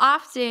how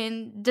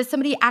often does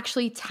somebody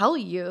actually tell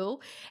you?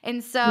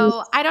 And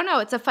so I don't know,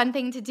 it's a fun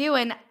thing to do.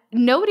 And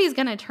nobody's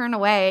going to turn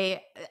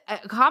away a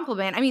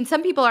compliment. I mean,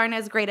 some people aren't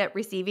as great at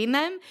receiving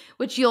them,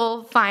 which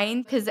you'll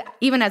find, because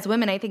even as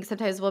women, I think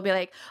sometimes we'll be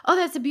like, oh,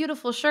 that's a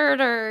beautiful shirt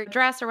or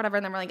dress or whatever.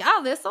 And then we're like,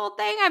 oh, this old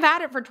thing, I've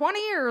had it for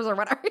 20 years or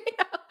whatever.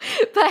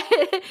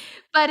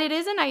 But it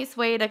is a nice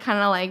way to kind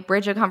of like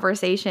bridge a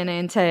conversation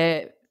and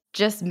to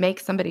just make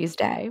somebody's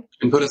day.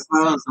 And put a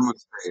smile on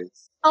someone's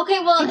face. Okay,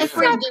 well, if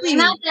we're doing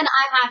that, then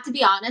I have to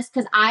be honest,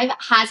 because I've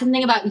had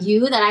something about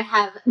you that I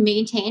have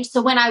maintained.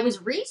 So when I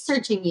was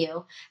researching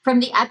you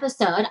from the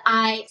episode,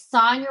 I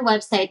saw on your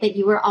website that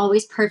you were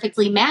always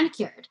perfectly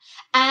manicured.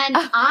 And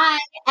I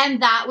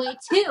am that way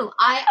too.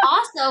 I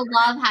also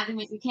love having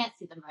you can't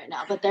see them right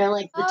now, but they're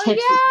like the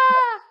tips.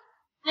 Yeah.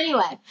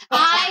 Anyway,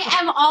 I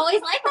am always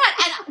like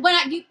that.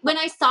 And when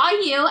I saw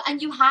you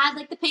and you had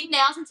like the pink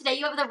nails and today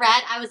you have the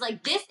red, I was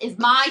like, this is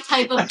my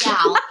type of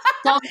gal.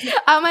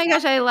 Oh my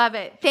gosh, I love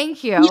it.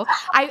 Thank you.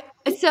 Yeah.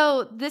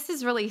 So this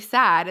is really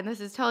sad and this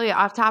is totally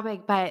off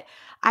topic, but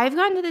I've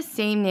gone to the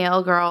same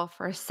nail girl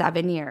for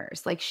 7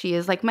 years. Like, she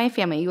is like my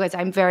family. You guys,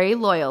 I'm very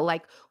loyal.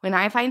 Like, when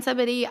I find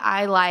somebody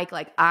I like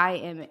I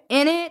am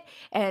in it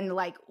and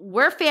like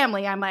we're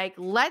family. I'm like,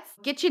 let's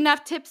get you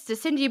enough tips to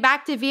send you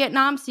back to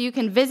Vietnam so you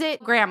can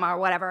visit grandma or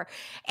whatever.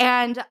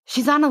 And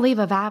she's on a leave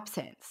of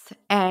absence.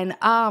 And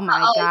oh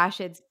my gosh,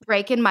 it's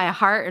breaking my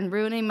heart and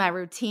ruining my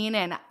routine.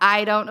 And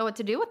I don't know what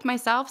to do with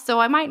myself. So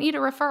I might need a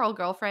referral,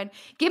 girlfriend.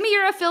 Give me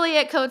your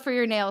affiliate code for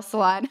your nail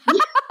salon.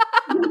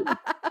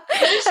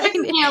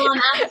 Nail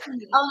on.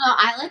 Oh no,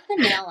 I like the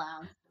nail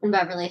lounge in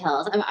Beverly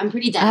Hills. I'm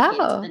pretty dedicated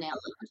to the nail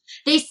lounge.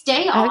 They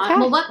stay on. Okay.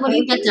 Well, what do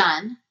you get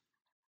done?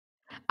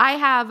 I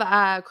have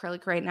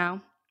acrylic right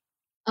now.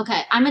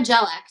 Okay, I'm a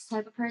Gel X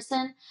type of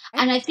person,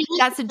 and I think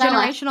that's a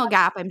generational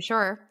gap, I'm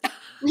sure.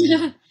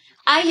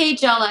 I hate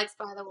Gel X,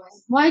 by the way.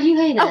 Why do you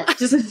hate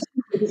it?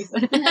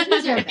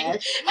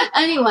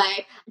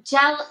 Anyway,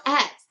 Gel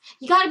X.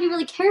 You got to be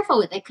really careful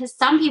with it because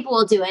some people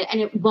will do it and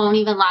it won't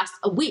even last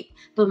a week.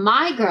 But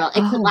my girl,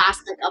 it could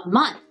last like a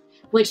month,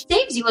 which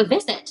saves you a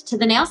visit to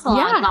the nail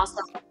salon and also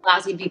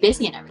allows you to be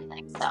busy and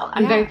everything. So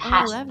I'm very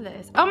passionate. I love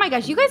this. Oh my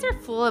gosh, you guys are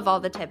full of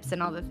all the tips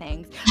and all the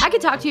things. I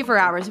could talk to you for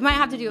hours. We might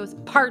have to do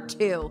part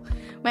 2.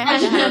 Might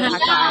have to have it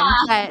back on.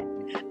 But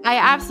I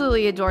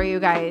absolutely adore you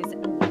guys.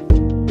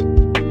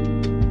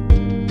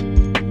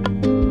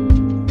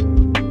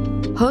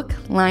 Hook,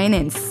 line,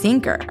 and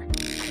sinker.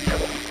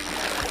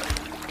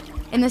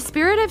 In the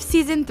spirit of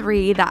Season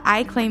 3, the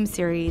I Claim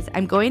series,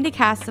 I'm going to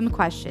cast some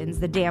questions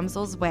the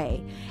damsels'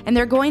 way, and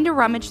they're going to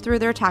rummage through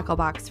their tackle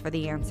box for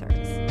the answers.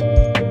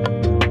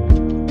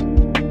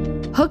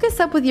 Hook us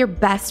up with your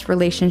best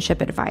relationship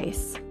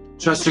advice.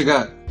 Trust your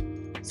gut.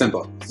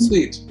 Simple.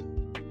 Sweet.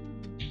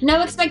 No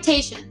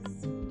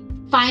expectations.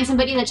 Find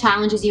somebody that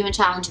challenges you and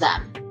challenge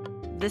them.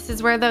 This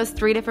is where those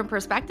 3 different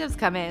perspectives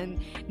come in.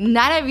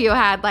 None of you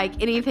had like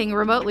anything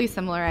remotely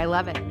similar. I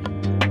love it.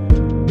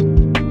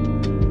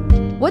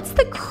 What's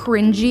the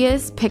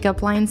cringiest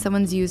pickup line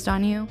someone's used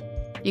on you?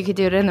 You could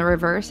do it in the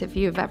reverse if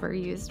you've ever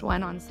used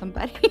one on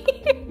somebody.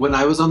 When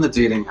I was on the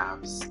dating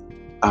apps,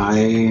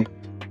 I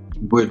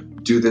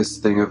would do this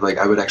thing of like,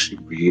 I would actually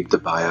read the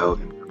bio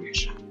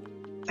information.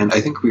 And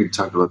I think we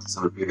talked about this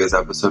on a previous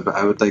episode, but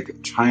I would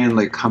like try and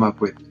like come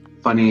up with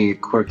funny,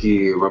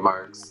 quirky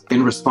remarks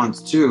in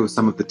response to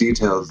some of the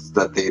details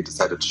that they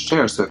decided to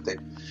share. So if they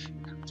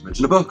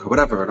mention a book or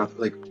whatever, or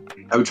like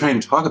I would try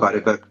and talk about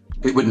it, but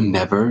it would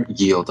never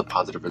yield a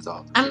positive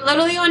result. I'm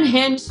literally on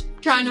Hinge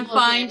trying to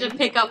find a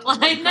pickup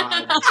line.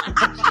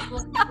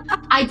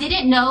 I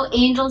didn't know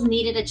angels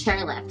needed a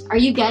chairlift. Are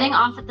you getting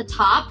off at the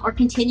top or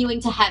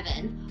continuing to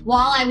heaven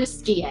while I was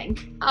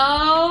skiing?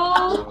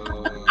 Oh.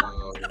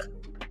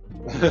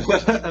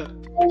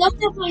 I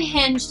looked at my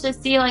Hinge to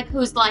see like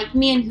who's like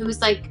me and who's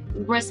like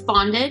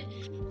responded.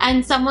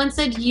 And someone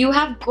said, you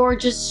have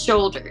gorgeous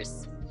shoulders.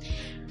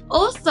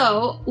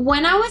 Also,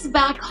 when I was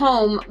back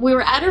home, we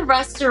were at a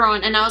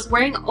restaurant and I was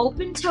wearing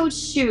open-toed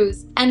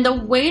shoes and the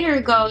waiter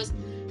goes,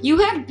 you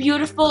have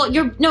beautiful,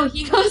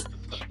 he goes,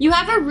 you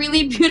have a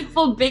really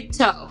beautiful big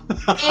toe.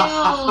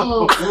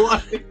 Ew.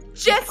 What?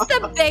 Just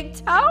a big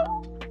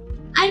toe?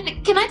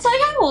 And can I tell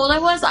you how old I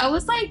was? I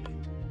was like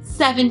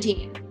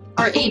 17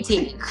 or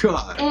 18.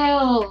 God.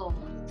 Ew.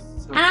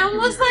 And I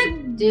was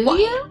like, Do what?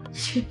 you?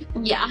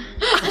 Yeah.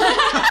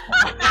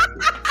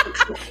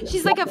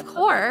 She's like, of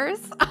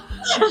course.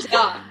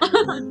 Yeah.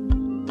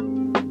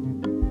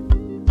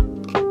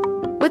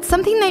 What's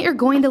something that you're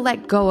going to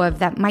let go of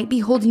that might be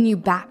holding you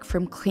back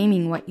from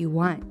claiming what you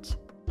want?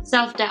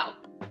 Self-doubt.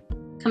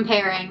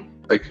 Comparing.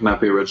 I cannot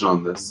be original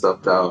in this,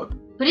 self-doubt.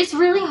 But it's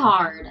really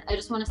hard. I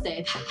just want to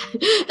say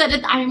that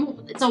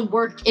it's a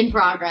work in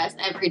progress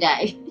every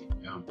day.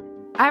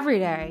 Every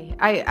day.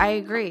 I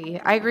agree.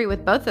 I agree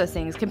with both those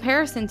things.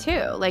 Comparison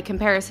too. Like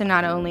comparison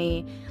not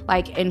only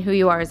like in who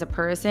you are as a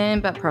person,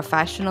 but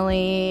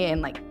professionally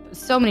and like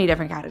so many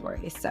different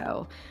categories.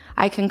 So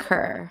I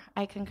concur.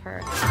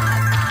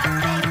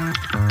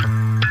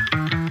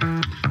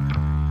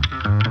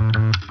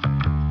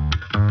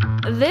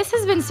 This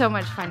has been so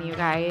much fun, you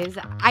guys.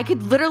 I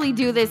could literally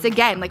do this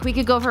again. Like we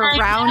could go for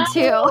round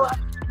 2.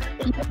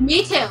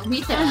 Me too.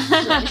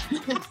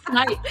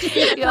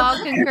 Nice. We all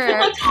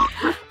concur.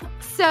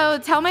 So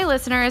tell my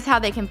listeners how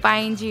they can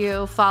find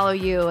you, follow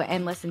you,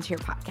 and listen to your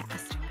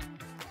podcast.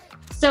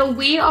 So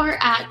we are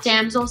at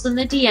Damsels in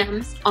the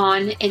DMs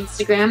on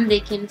Instagram. They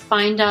can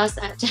find us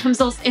at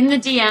Damsels in the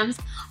DMs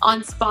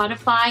on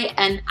Spotify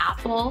and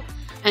Apple.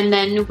 And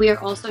then we are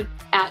also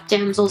at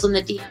Damsels in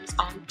the DMs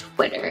on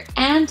Twitter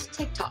and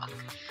TikTok.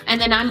 And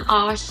then I'm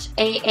Ash,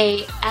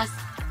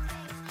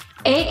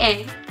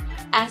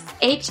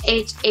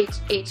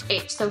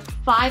 AASHHHHH. So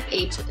 5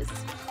 H's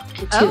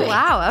and 2 Oh, A's.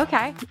 wow.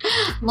 Okay.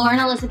 Lauren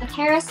Elizabeth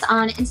Harris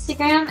on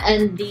Instagram,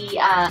 and the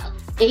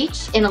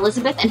H in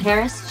Elizabeth and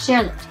Harris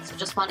share linked. So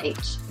just one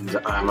H. And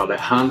I'm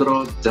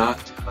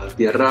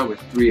Alejandro.Valtierra with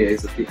 3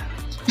 A's at the end.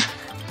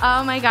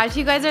 Oh my gosh,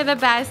 you guys are the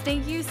best.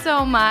 Thank you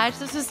so much.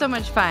 This was so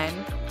much fun.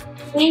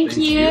 Thank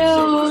you.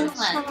 so much.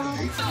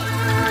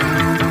 Excellent.